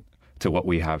different to what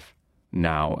we have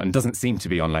now, and doesn't seem to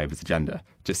be on Labour's agenda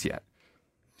just yet.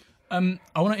 I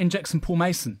want to inject some Paul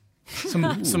Mason,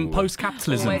 some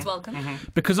post-capitalism. Always welcome.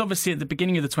 Because obviously at the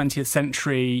beginning of the 20th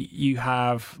century,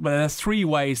 there's three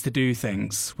ways to do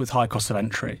things with high cost of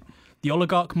entry. The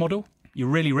oligarch model, you're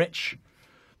really rich.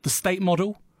 The state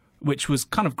model, which was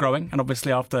kind of growing, and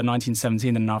obviously after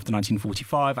 1917 and after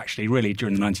 1945, actually really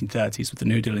during the 1930s with the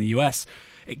New Deal in the US,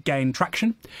 it gained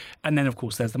traction. And then, of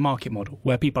course, there's the market model,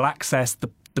 where people access the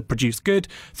produced good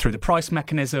through the price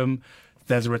mechanism.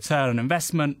 There's a return on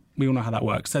investment. We all know how that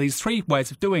works. So these three ways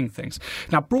of doing things.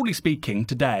 Now, broadly speaking,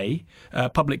 today,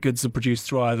 public goods are produced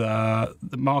through either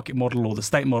the market model or the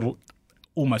state model,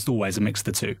 almost always a mix of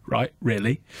the two, right?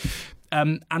 Really.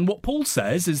 And what Paul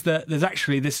says is that there's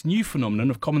actually this new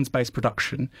phenomenon of commons-based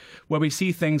production where we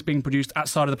see things being produced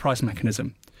outside of the price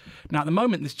mechanism. Now, at the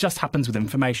moment, this just happens with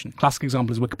information. Classic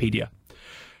example is Wikipedia.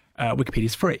 Wikipedia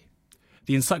is free.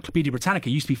 The Encyclopedia Britannica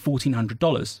used to be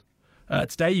 $1,400.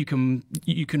 Today, you can.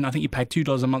 I think you pay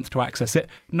 $2 a month to access it.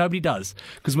 Nobody does,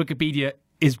 because Wikipedia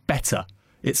is better.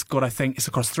 It's got, I think, it's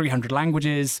across 300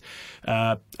 languages.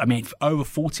 Over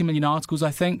 40 million articles,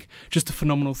 I think. Just a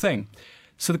phenomenal thing.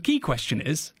 So the key question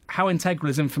is, how integral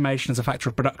is information as a factor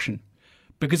of production?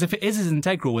 Because if it is as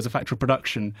integral as a factor of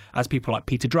production as people like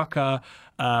Peter Drucker,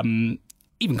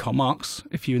 even Karl Marx,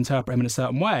 if you interpret him in a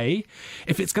certain way,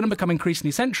 if it's going to become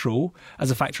increasingly central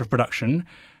as a factor of production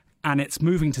and it's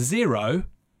moving to zero,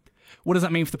 what does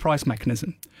that mean for the price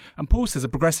mechanism? And Paul says a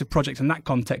progressive project in that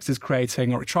context is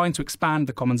creating or trying to expand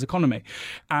the commons economy.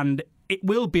 And it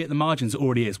will be at the margins, it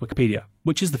already is, Wikipedia,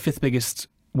 which is the fifth biggest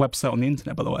website on the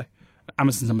internet, by the way.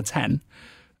 Amazon's number 10.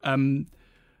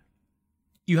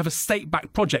 you have a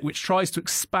state-backed project which tries to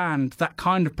expand that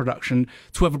kind of production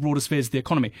to ever broader spheres of the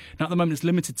economy. Now, at the moment, it's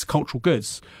limited to cultural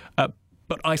goods,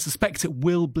 but I suspect it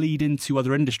will bleed into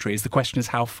other industries. The question is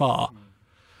how far.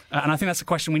 And I think that's a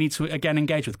question we need to, again,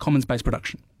 engage with, commons-based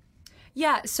production.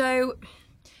 Yeah, so...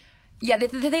 Yeah, the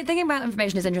thing about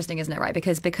information is interesting, isn't it, right?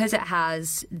 Because it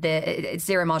has it's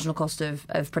zero marginal cost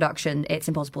of production, it's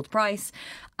impossible to price.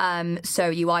 So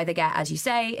you either get, as you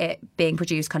say, it being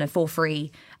produced kind of for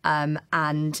free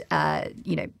and,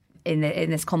 in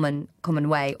this common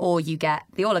way, or you get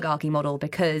the oligarchy model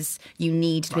because you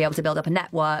need to be able to build up a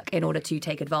network in order to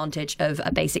take advantage of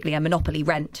basically a monopoly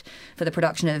rent for the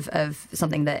production of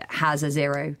something that has a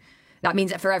zero. That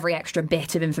means that for every extra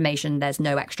bit of information, there's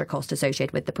no extra cost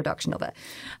associated with the production of it.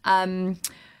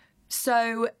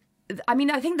 So, I mean,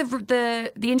 I think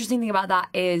the interesting thing about that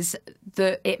is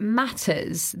that it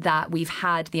matters that we've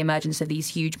had the emergence of these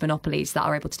huge monopolies that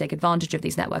are able to take advantage of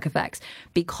these network effects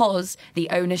because the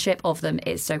ownership of them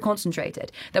is so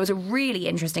concentrated. There was a really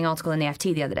interesting article in the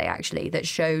FT the other day, actually, that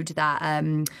showed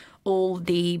that all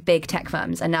the big tech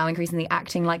firms are now increasingly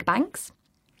acting like banks.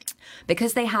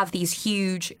 Because they have these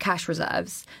huge cash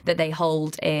reserves that they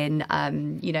hold in,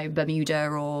 Bermuda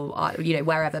or,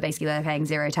 wherever basically they're paying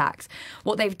zero tax.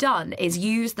 What they've done is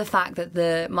use the fact that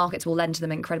the markets will lend to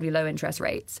them incredibly low interest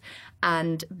rates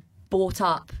and bought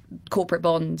up corporate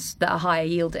bonds that are higher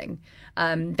yielding,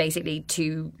 basically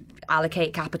to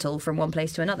allocate capital from one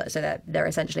place to another. So they're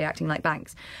essentially acting like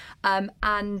banks.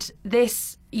 And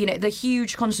this, the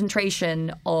huge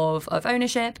concentration of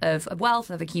ownership, of wealth,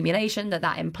 of accumulation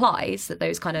that implies, that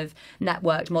those kind of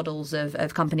networked models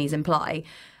of companies imply,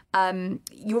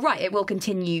 you're right, they'll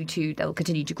continue to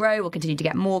grow, we'll continue to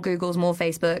get more Googles, more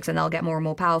Facebooks, and they'll get more and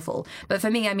more powerful. But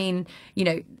for me, I mean,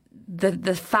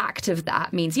 the fact of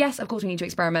that means, yes, of course, we need to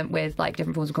experiment with like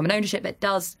different forms of common ownership. It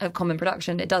does, of common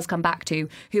production. It does come back to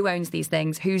who owns these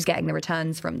things, who's getting the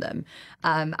returns from them,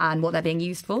 and what they're being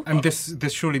used for. And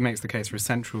this surely makes the case for a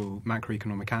central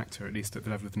macroeconomic actor, at least at the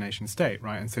level of the nation state,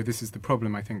 right? And so this is the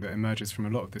problem, I think, that emerges from a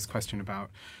lot of this question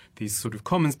about these sort of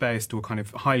commons-based or kind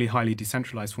of highly, highly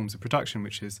decentralized forms of production,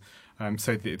 which is,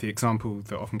 so the example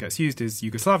that often gets used is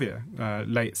Yugoslavia,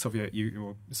 late Soviet,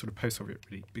 or sort of post-Soviet,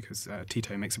 really, because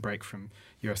Tito makes a break from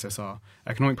USSR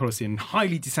economic policy and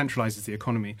highly decentralizes the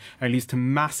economy, and leads to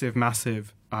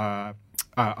massive,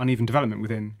 uneven development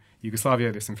within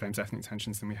Yugoslavia. This inflames ethnic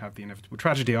tensions, then we have the inevitable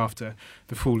tragedy after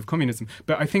the fall of communism.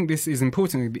 But I think this is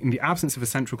important. In the absence of a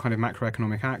central kind of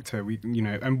macroeconomic actor,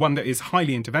 and one that is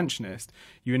highly interventionist,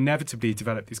 you inevitably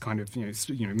develop these kind of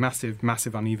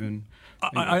massive uneven.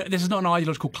 This is not an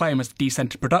ideological claim as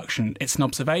decentered production. It's an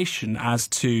observation as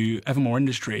to ever more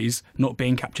industries not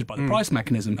being captured by the price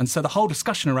mechanism, and so the whole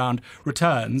discussion around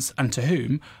returns and to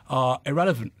whom are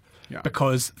irrelevant. Yeah.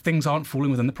 Because things aren't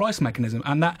falling within the price mechanism,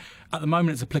 and that at the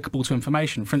moment is applicable to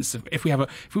information. For instance, if we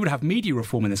would have media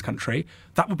reform in this country,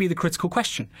 that would be the critical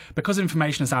question. Because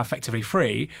information is now effectively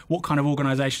free, what kind of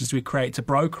organisations do we create to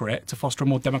broker it to foster a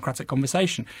more democratic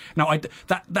conversation? Now,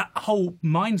 that whole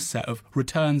mindset of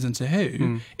returns and to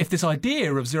who, if this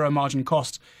idea of zero margin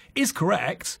cost is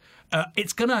correct, I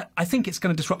think it's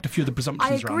gonna disrupt a few of the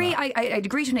presumptions. I agree. Around that. I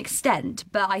agree to an extent,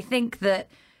 but I think that,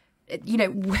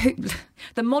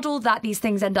 the model that these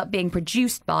things end up being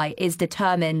produced by is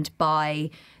determined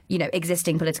by,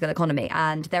 existing political economy.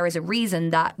 And there is a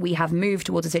reason that we have moved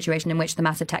towards a situation in which the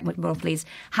massive tech monopolies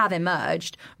have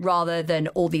emerged, rather than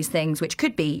all these things which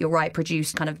could be, you're right,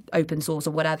 produced kind of open source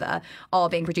or whatever, are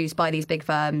being produced by these big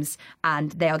firms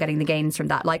and they are getting the gains from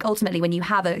that. Like, ultimately, when you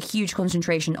have a huge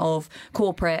concentration of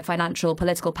corporate, financial,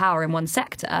 political power in one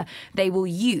sector, they will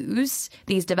use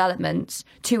these developments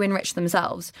to enrich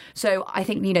themselves. So I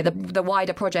think, the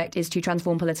wider project is to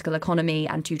transform political economy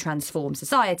and to transform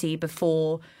society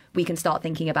before we can start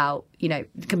thinking about,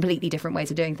 completely different ways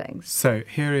of doing things. So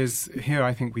here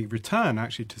I think we return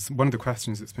actually to one of the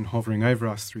questions that's been hovering over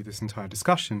us through this entire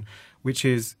discussion, which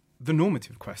is the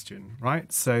normative question,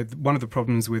 right? So one of the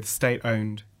problems with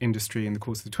state-owned industry in the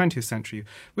course of the 20th century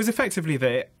was effectively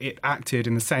that it acted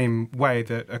in the same way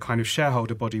that a kind of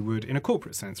shareholder body would in a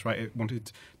corporate sense, right? It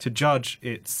wanted to judge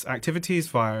its activities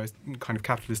via a kind of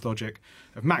capitalist logic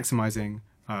of maximizing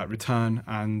return,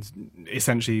 and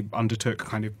essentially undertook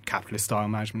kind of capitalist-style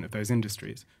management of those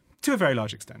industries to a very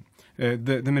large extent.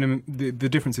 The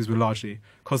differences were largely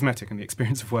cosmetic, and the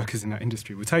experience of workers in that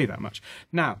industry will tell you that much.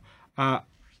 Now, that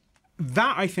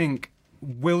I think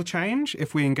will change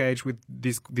if we engage with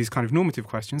these kind of normative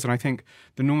questions, and I think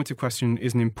the normative question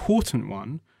is an important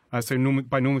one.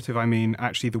 By normative, I mean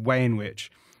actually the way in which,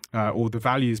 or the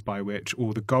values by which,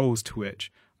 or the goals to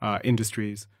which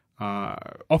industries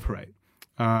operate.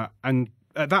 And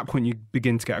at that point, you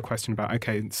begin to get a question about,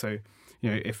 okay, so,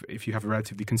 if you have a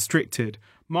relatively constricted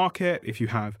market, if you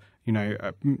have,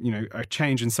 a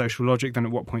change in social logic, then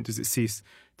at what point does it cease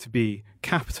to be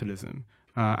capitalism?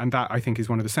 And that, I think, is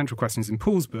one of the central questions in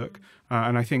Paul's book.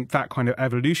 And I think that kind of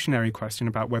evolutionary question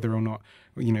about whether or not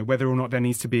there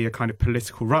needs to be a kind of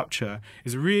political rupture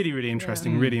is a really, really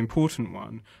interesting, really important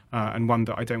one, and one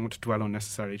that I don't want to dwell on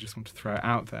necessarily, just want to throw it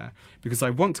out there, because I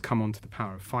want to come on to the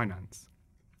power of finance.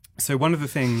 So one of the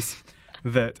things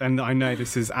and I know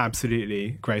this is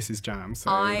absolutely Grace's jam.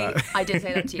 So I did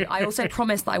say that to you. I also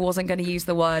promised that I wasn't going to use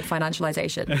the word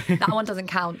financialisation. That one doesn't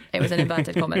count. It was in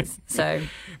inverted commas. So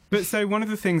one of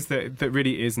the things that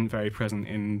really isn't very present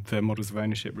in the Models of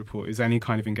Ownership report is any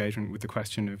kind of engagement with the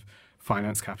question of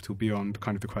finance capital beyond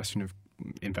kind of the question of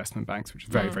investment banks, which is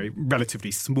very, very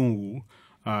relatively small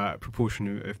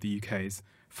proportion of the UK's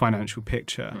financial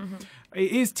picture. Mm-hmm.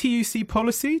 It is TUC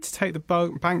policy to take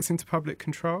the banks into public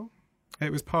control.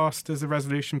 It was passed as a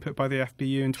resolution put by the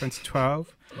FBU in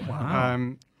 2012.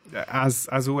 Wow. As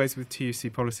always with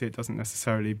TUC policy, it doesn't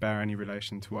necessarily bear any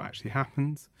relation to what actually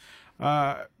happens.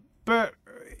 But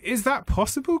is that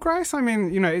possible, Grace? I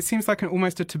mean, it seems like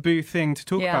almost a taboo thing to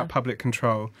talk about public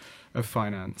control of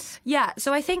finance. Yeah,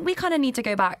 so I think we kind of need to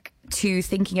go back to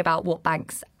thinking about what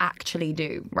banks actually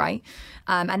do, right?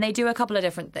 And they do a couple of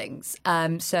different things.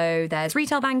 So there's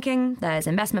retail banking, there's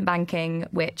investment banking,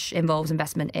 which involves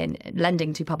investment in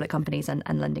lending to public companies and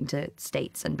lending to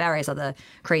states and various other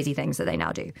crazy things that they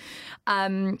now do.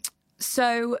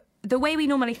 So the way we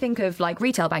normally think of like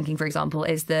retail banking, for example,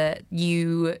 is that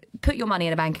you put your money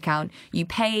in a bank account, you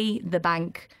pay the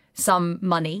bank some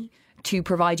money to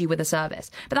provide you with a service.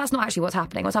 But that's not actually what's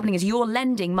happening. What's happening is you're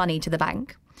lending money to the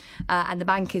bank, and the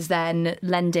bank is then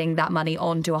lending that money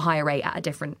on to a higher rate at a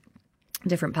different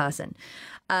person,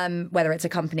 whether it's a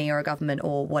company or a government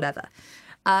or whatever.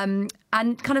 And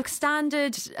kind of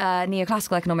standard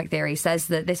neoclassical economic theory says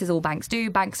that this is all banks do.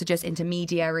 Banks are just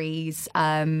intermediaries.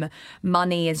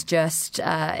 Money is just,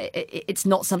 it's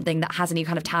not something that has any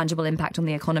kind of tangible impact on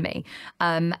the economy.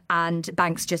 And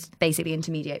banks just basically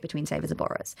intermediate between savers and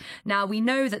borrowers. Now, we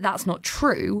know that that's not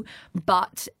true,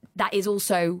 but that is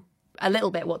also a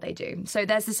little bit what they do. So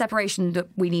there's the separation that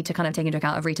we need to kind of take into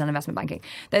account of retail and investment banking.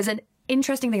 There's an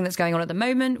interesting thing that's going on at the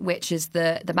moment, which is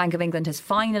the Bank of England has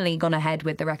finally gone ahead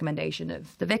with the recommendation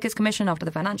of the Vickers Commission after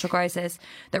the financial crisis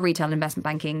that retail and investment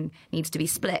banking needs to be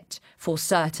split for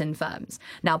certain firms.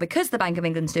 Now, because the Bank of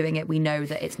England's doing it, we know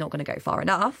that it's not going to go far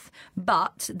enough,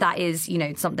 but that is,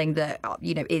 something that,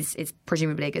 is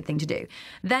presumably a good thing to do.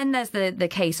 Then there's the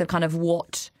case of kind of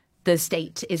what the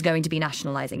state is going to be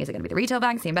nationalising. Is it going to be the retail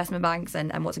banks, the investment banks,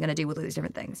 and what's it going to do with all these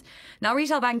different things? Now,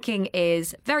 retail banking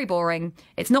is very boring.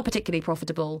 It's not particularly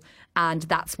profitable, and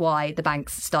that's why the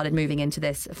banks started moving into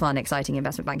this fun, exciting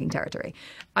investment banking territory.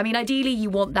 I mean, ideally, you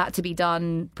want that to be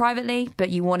done privately, but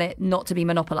you want it not to be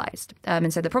monopolised.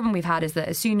 And so the problem we've had is that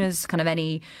as soon as kind of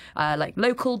any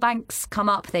local banks come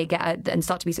up, they get and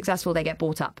start to be successful, they get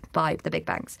bought up by the big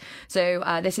banks. So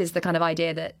this is the kind of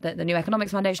idea that the New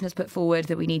Economics Foundation has put forward,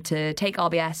 that we need to take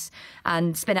RBS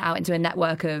and spin it out into a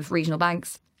network of regional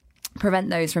banks, prevent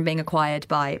those from being acquired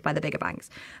by the bigger banks.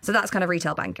 So that's kind of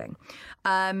retail banking.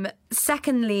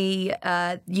 Secondly,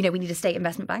 we need a state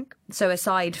investment bank. So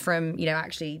aside from,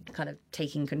 actually kind of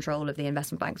taking control of the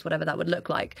investment banks, whatever that would look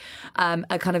like,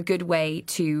 a kind of good way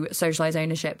to socialise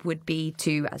ownership would be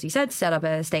to, as you said, set up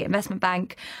a state investment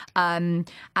bank. And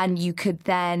you could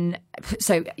then,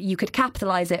 so you could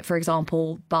capitalise it, for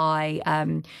example, by,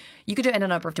 you could do it in a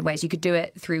number of different ways. You could do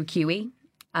it through QE.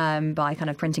 By kind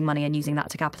of printing money and using that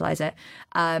to capitalise it.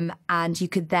 And you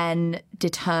could then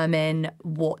determine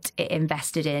what it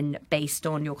invested in based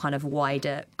on your kind of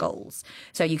wider goals.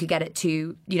 So you could get it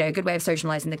to, a good way of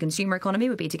socialising the consumer economy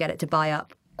would be to get it to buy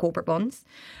up corporate bonds.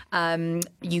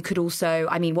 You could also,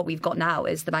 what we've got now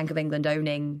is the Bank of England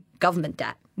owning government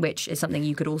debt, which is something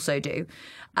you could also do.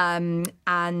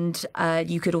 And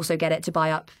you could also get it to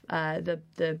buy up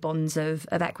the bonds of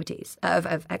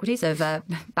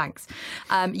banks.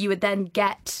 You would then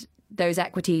get those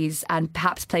equities and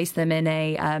perhaps place them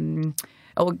in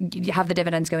or have the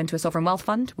dividends go into a sovereign wealth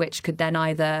fund, which could then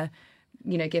either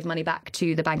give money back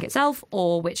to the bank itself,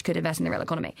 or which could invest in the real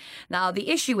economy. Now, the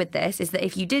issue with this is that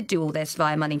if you did do all this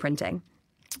via money printing,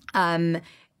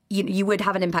 you would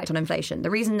have an impact on inflation. The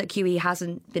reason that QE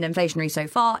hasn't been inflationary so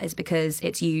far is because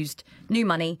it's used new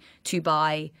money to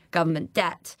buy government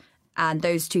debt, and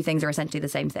those two things are essentially the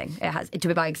same thing. It has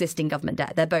to buy existing government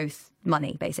debt. They're both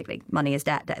money, basically. Money is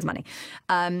debt, debt is money.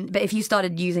 But if you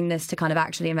started using this to kind of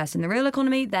actually invest in the real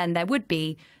economy, then there would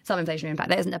be some inflationary impact.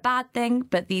 That isn't a bad thing,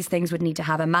 but these things would need to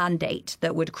have a mandate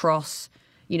that would cross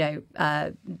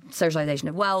socialization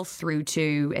of wealth, through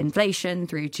to inflation,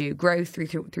 through to growth, through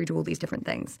to all these different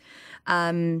things.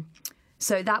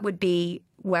 So that would be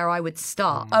where I would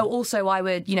start. Oh, also, I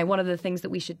would, one of the things that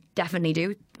we should definitely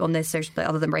do on this social split,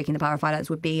 other than breaking the power of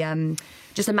finance, would be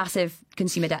just a massive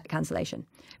consumer debt cancellation,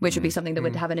 which would be something that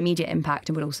would have an immediate impact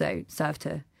and would also serve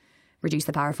to reduce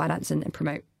the power of finance and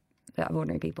promote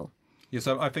ordinary people. Yeah,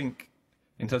 so I think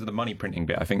in terms of the money printing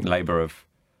bit, I think Labour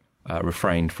have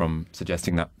refrained from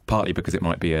suggesting that, partly because it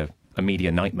might be a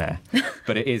media nightmare.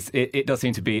 But it does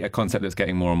seem to be a concept that's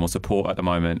getting more and more support at the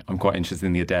moment. I'm quite interested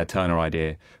in the Adair Turner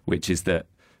idea, which is that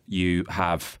you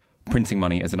have printing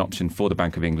money as an option for the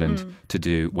Bank of England to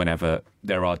do whenever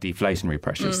there are deflationary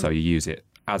pressures. So you use it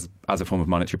as a form of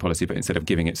monetary policy, but instead of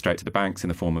giving it straight to the banks in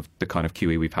the form of the kind of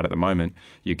QE we've had at the moment,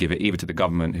 you give it either to the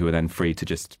government, who are then free to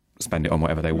just spend it on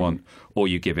whatever they want, or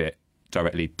you give it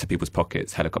directly to people's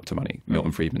pockets, helicopter money,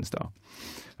 Milton Friedman style.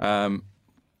 I'm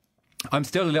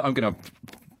going to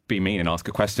be mean and ask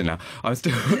a question now. I'm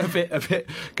still a bit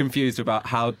confused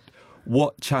about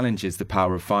what challenges the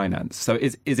power of finance. So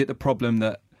is it the problem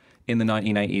that in the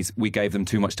 1980s we gave them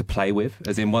too much to play with?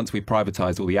 As in, once we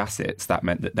privatised all the assets, that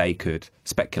meant that they could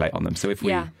speculate on them. So if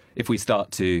we start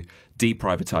to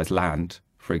deprivatise land,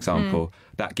 for example,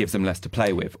 that gives them less to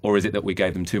play with? Or is it that we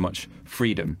gave them too much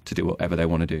freedom to do whatever they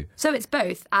want to do? So it's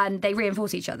both, and they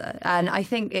reinforce each other. And I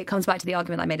think it comes back to the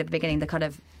argument I made at the beginning,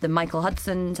 the Michael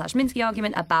Hudson/Minsky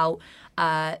argument about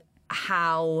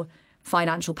how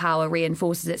financial power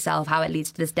reinforces itself, how it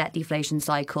leads to this debt deflation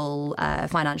cycle,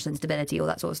 financial instability, all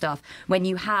that sort of stuff. When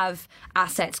you have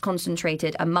assets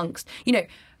concentrated amongst,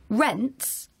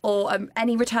 rents or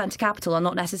any return to capital are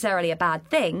not necessarily a bad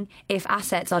thing if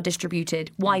assets are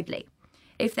distributed widely.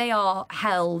 If they are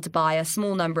held by a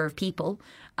small number of people,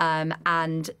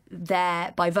 and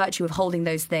by virtue of holding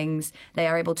those things, they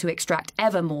are able to extract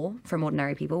ever more from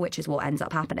ordinary people, which is what ends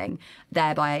up happening,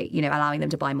 thereby, allowing them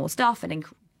to buy more stuff and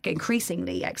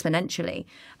increasingly, exponentially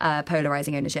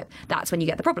polarizing ownership. That's when you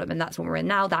get the problem, and that's what we're in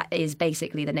now. That is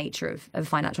basically the nature of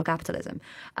financial capitalism.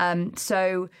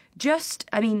 So just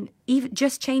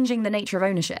changing the nature of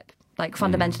ownership,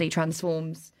 fundamentally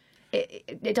transforms.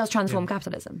 It does transform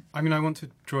capitalism. I want to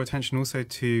draw attention also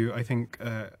to, I think,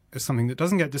 something that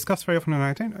doesn't get discussed very often, and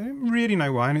I don't really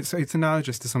know why, and it's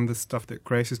analogous to some of the stuff that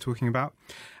Grace is talking about.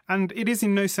 And it is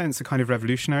in no sense a kind of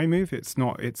revolutionary move. It's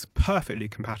not. It's perfectly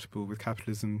compatible with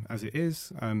capitalism as it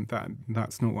is.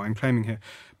 That's not what I'm claiming here.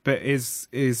 But is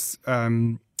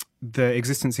the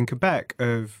existence in Quebec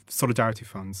of solidarity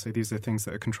funds. So these are things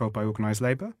that are controlled by organised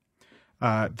labour.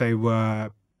 They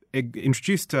were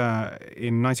introduced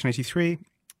in 1983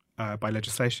 by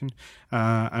legislation,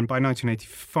 and by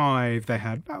 1985 they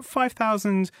had about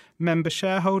 5,000 member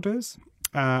shareholders,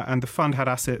 and the fund had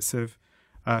assets of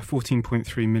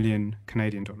 14.3 million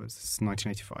Canadian dollars. This is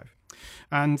 1985.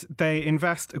 And they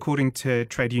invest according to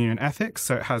trade union ethics,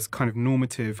 so it has kind of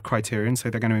normative criterion. So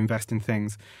they're going to invest in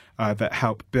things that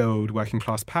help build working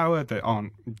class power, that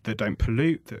don't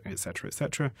pollute, et cetera, et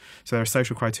cetera. So there are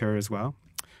social criteria as well.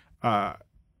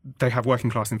 They have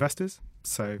working class investors,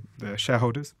 so the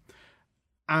shareholders,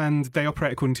 and they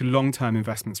operate according to long-term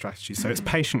investment strategies. So it's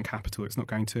patient capital. It's not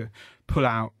going to pull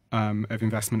out of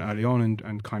investment early on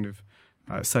and kind of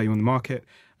sell you on the market.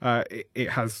 It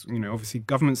has, obviously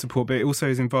government support, but it also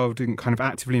is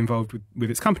actively involved with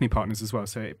its company partners as well.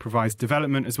 So it provides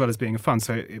development as well as being a fund.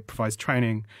 So it provides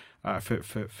training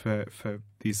for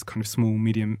these kind of small,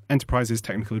 medium enterprises,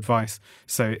 technical advice.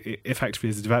 So it effectively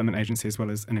is a development agency as well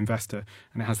as an investor,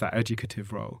 and it has that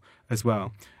educative role as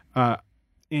well.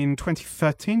 In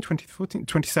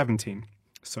 2017,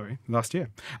 last year,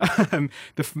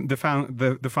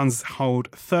 the funds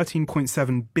hold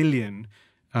 13.7 billion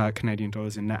Canadian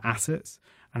dollars in net assets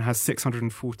and has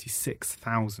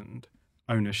 646,000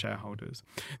 owner shareholders.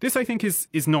 This, I think,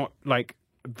 is not like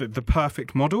the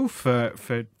perfect model for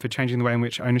changing the way in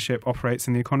which ownership operates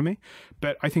in the economy,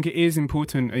 but I think it is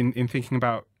important in thinking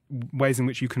about ways in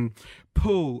which you can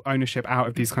pull ownership out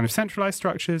of these kind of centralized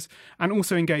structures and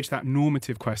also engage that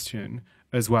normative question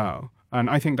as well. And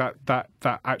I think that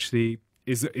actually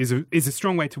is a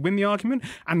strong way to win the argument.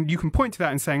 And you can point to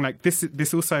that and saying, like,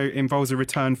 this also involves a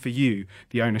return for you,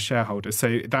 the owner shareholder.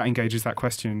 So that engages that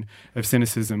question of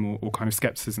cynicism or kind of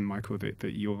skepticism, Michael,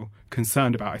 that you're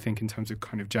concerned about, I think, in terms of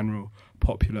kind of general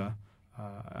popular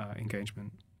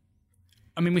engagement.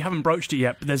 We haven't broached it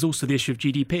yet, but there's also the issue of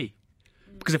GDP.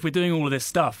 Because if we're doing all of this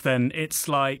stuff, then it's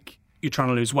like you're trying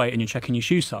to lose weight and you're checking your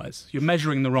shoe size. You're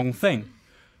measuring the wrong thing.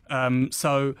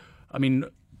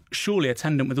 Surely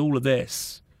attendant with all of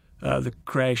this, the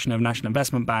creation of national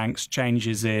investment banks,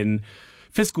 changes in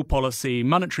fiscal policy,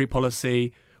 monetary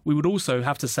policy, we would also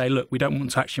have to say, look, we don't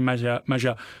want to actually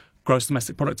measure gross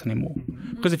domestic product anymore.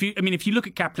 Because if you look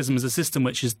at capitalism as a system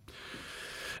which is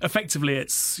effectively,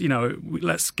 it's,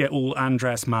 let's get all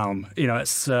Andreas Malm.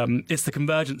 It's the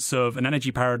convergence of an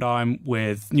energy paradigm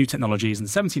with new technologies in the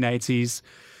 1780s,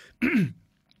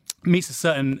 meets a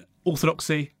certain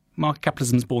orthodoxy. Market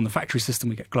capitalism is born, the factory system,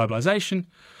 we get globalization.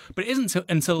 But it isn't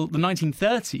until the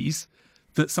 1930s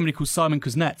that somebody called Simon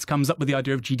Kuznets comes up with the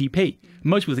idea of GDP.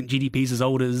 Most people think GDP is as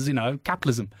old as,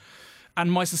 capitalism.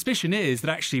 And my suspicion is that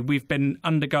actually we've been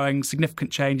undergoing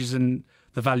significant changes in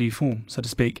the value form, so to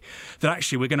speak, that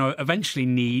actually we're going to eventually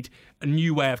need a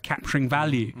new way of capturing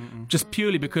value, just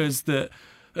purely because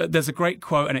there's a great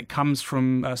quote, and it comes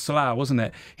from Salah, wasn't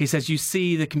it? He says, you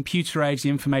see the computer age, the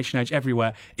information age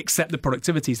everywhere, except the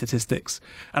productivity statistics.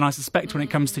 And I suspect when it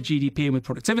comes to GDP and with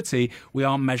productivity, we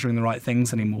aren't measuring the right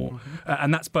things anymore.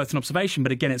 And that's both an observation,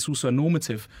 but again, it's also a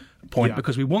normative point,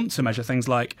 because we want to measure things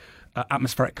like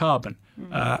atmospheric carbon,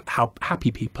 how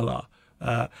happy people are,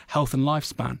 health and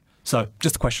lifespan. So,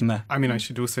 just a question there. I mean, I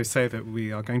should also say that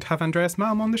we are going to have Andreas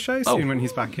Malm on the show soon when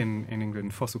he's back in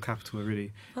England. Fossil Capital, a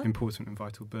really important and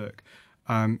vital book.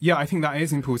 I think that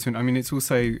is important. I mean, it's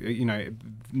also,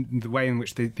 the way in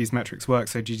which these metrics work.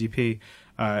 So GDP,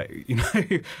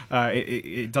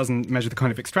 it doesn't measure the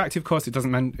kind of extractive cost. It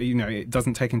doesn't, it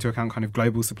doesn't take into account kind of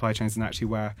global supply chains and actually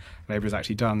where labour is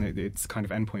actually done. It's kind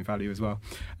of endpoint value as well.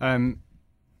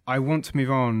 I want to move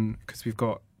on because we've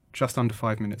got just under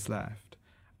 5 minutes left.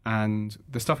 And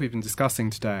the stuff we've been discussing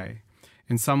today,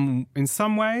 in some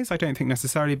ways, I don't think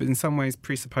necessarily, but in some ways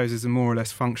presupposes a more or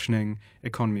less functioning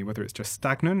economy, whether it's just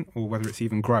stagnant or whether it's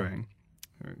even growing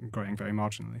very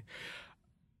marginally.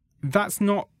 That's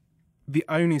not the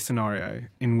only scenario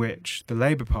in which the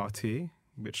Labour Party,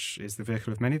 which is the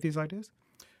vehicle of many of these ideas,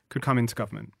 could come into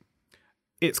government.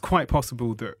 It's quite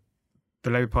possible that the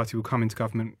Labour Party will come into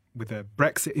government with a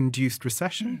Brexit-induced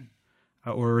recession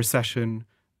or a recession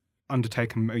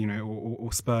undertaken,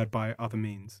 or spurred by other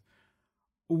means.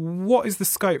 What is the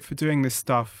scope for doing this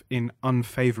stuff in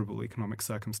unfavourable economic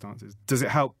circumstances? Does it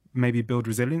help maybe build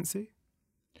resiliency?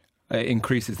 It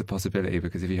increases the possibility,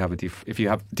 because if you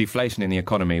have deflation in the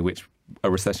economy, which a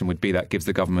recession would be, that gives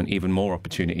the government even more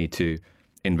opportunity to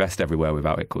invest everywhere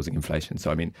without it causing inflation.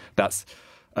 So, I mean, that's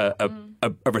a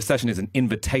recession is an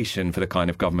invitation for the kind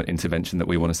of government intervention that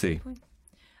we want to see.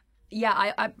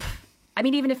 Yeah, I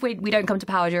mean, even if we don't come to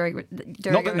power during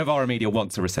Not that Novara Media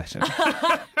wants a recession.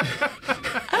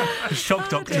 Shock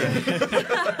doctrine.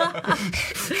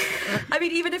 I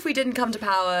mean, even if we didn't come to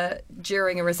power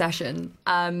during a recession,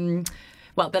 the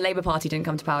Labour Party didn't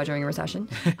come to power during a recession.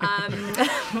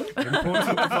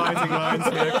 Important dividing lines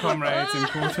here, comrades,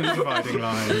 important dividing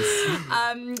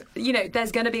lines.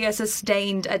 There's going to be a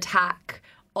sustained attack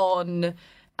on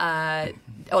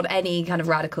any kind of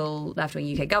radical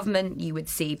left-wing UK government. You would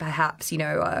see perhaps,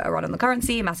 a run on the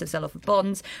currency, a massive sell-off of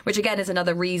bonds, which again is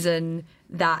another reason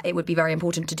that it would be very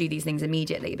important to do these things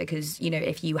immediately, because,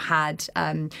 if you had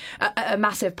a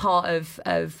massive part of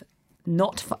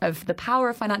the power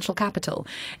of financial capital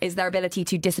is their ability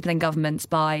to discipline governments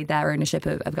by their ownership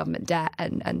of government debt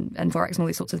and forex and all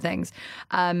these sorts of things.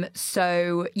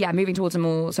 Moving towards a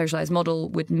more socialised model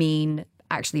would mean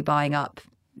actually buying up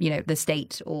the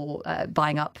state or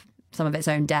buying up some of its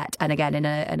own debt. And again, in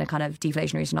a kind of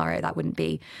deflationary scenario, that wouldn't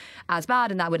be as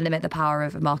bad, and that would limit the power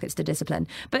of markets to discipline.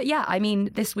 But yeah, I mean,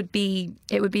 it would be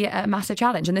a massive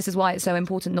challenge. And this is why it's so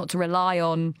important not to rely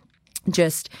on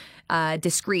just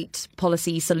discrete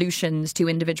policy solutions to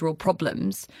individual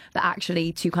problems, but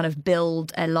actually to kind of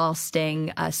build a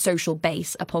lasting social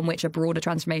base upon which a broader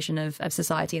transformation of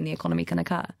society and the economy can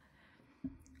occur.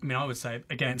 I mean, I would say,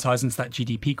 again, it ties into that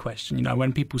GDP question.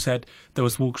 When people said there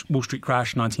was Wall Street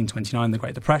crash, 1929, the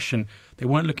Great Depression, they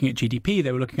weren't looking at GDP,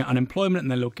 they were looking at unemployment,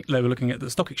 and they were looking at the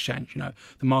stock exchange, the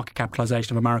market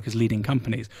capitalisation of America's leading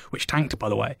companies, which tanked, by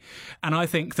the way. And I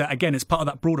think that, again, it's part of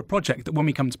that broader project that when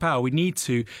we come to power,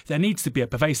 there needs to be a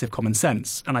pervasive common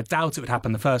sense. And I doubt it would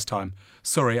happen the first time.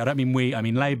 Sorry, I don't mean we, I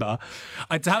mean Labour.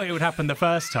 I doubt it would happen the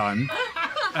first time.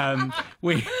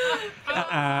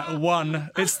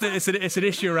 It's an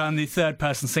issue around the third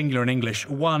person singular in English.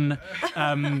 One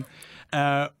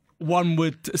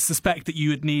would suspect that you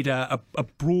would need a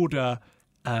broader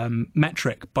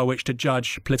metric by which to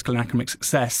judge political and economic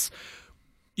success.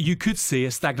 you could see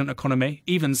a stagnant economy,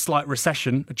 even slight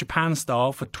recession, Japan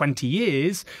style, for 20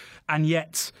 years, and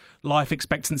yet life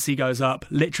expectancy goes up,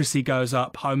 literacy goes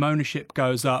up, home ownership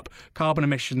goes up, carbon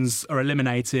emissions are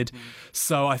eliminated.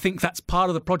 So I think that's part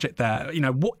of the project there.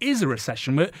 What is a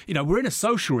recession? We're in a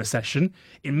social recession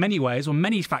in many ways, on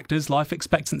many factors: life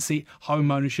expectancy, home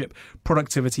ownership,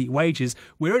 productivity, wages.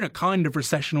 We're in a kind of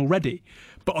recession already.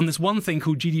 But on this one thing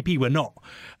called GDP, we're not.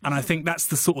 And I think that's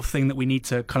the sort of thing that we need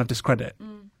to kind of discredit.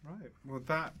 Right. Well,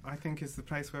 that, I think, is the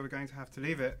place where we're going to have to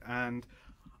leave it. And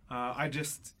I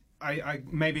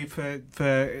maybe for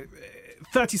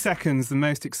 30 seconds, the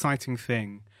most exciting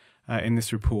thing in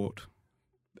this report.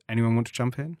 Anyone want to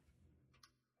jump in?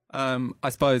 I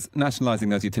suppose nationalising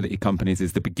those utility companies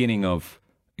is the beginning of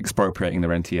expropriating the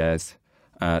rentiers.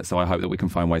 So I hope that we can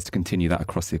find ways to continue that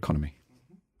across the economy.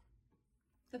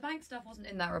 The bank stuff wasn't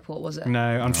in that report, was it?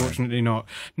 No, unfortunately not.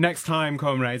 Next time,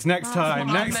 comrades. Next time.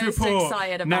 Next report.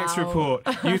 Next report.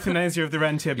 Euthanasia of the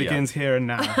rentier begins here and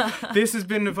now. This has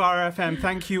been Novara FM.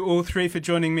 Thank you all three for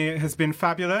joining me. It has been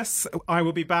fabulous. I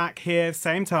will be back here,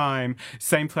 same time,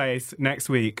 same place next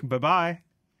week. Bye-bye.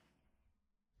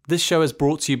 This show is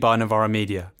brought to you by Novara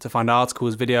Media. To find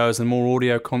articles, videos and more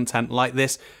audio content like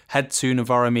this, head to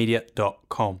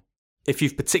novaramedia.com. If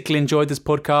you've particularly enjoyed this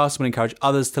podcast and would encourage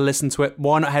others to listen to it,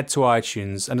 why not head to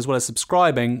iTunes and, as well as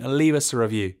subscribing, leave us a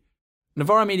review.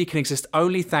 Novara Media can exist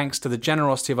only thanks to the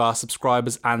generosity of our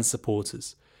subscribers and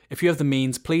supporters. If you have the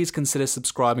means, please consider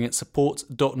subscribing at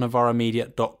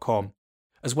support.novaramedia.com.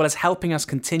 As well as helping us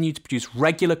continue to produce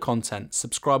regular content,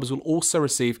 subscribers will also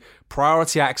receive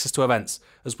priority access to events,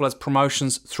 as well as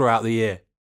promotions throughout the year.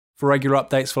 For regular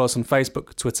updates, follow us on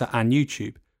Facebook, Twitter and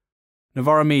YouTube.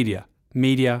 Novara Media.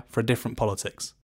 Media for a different politics.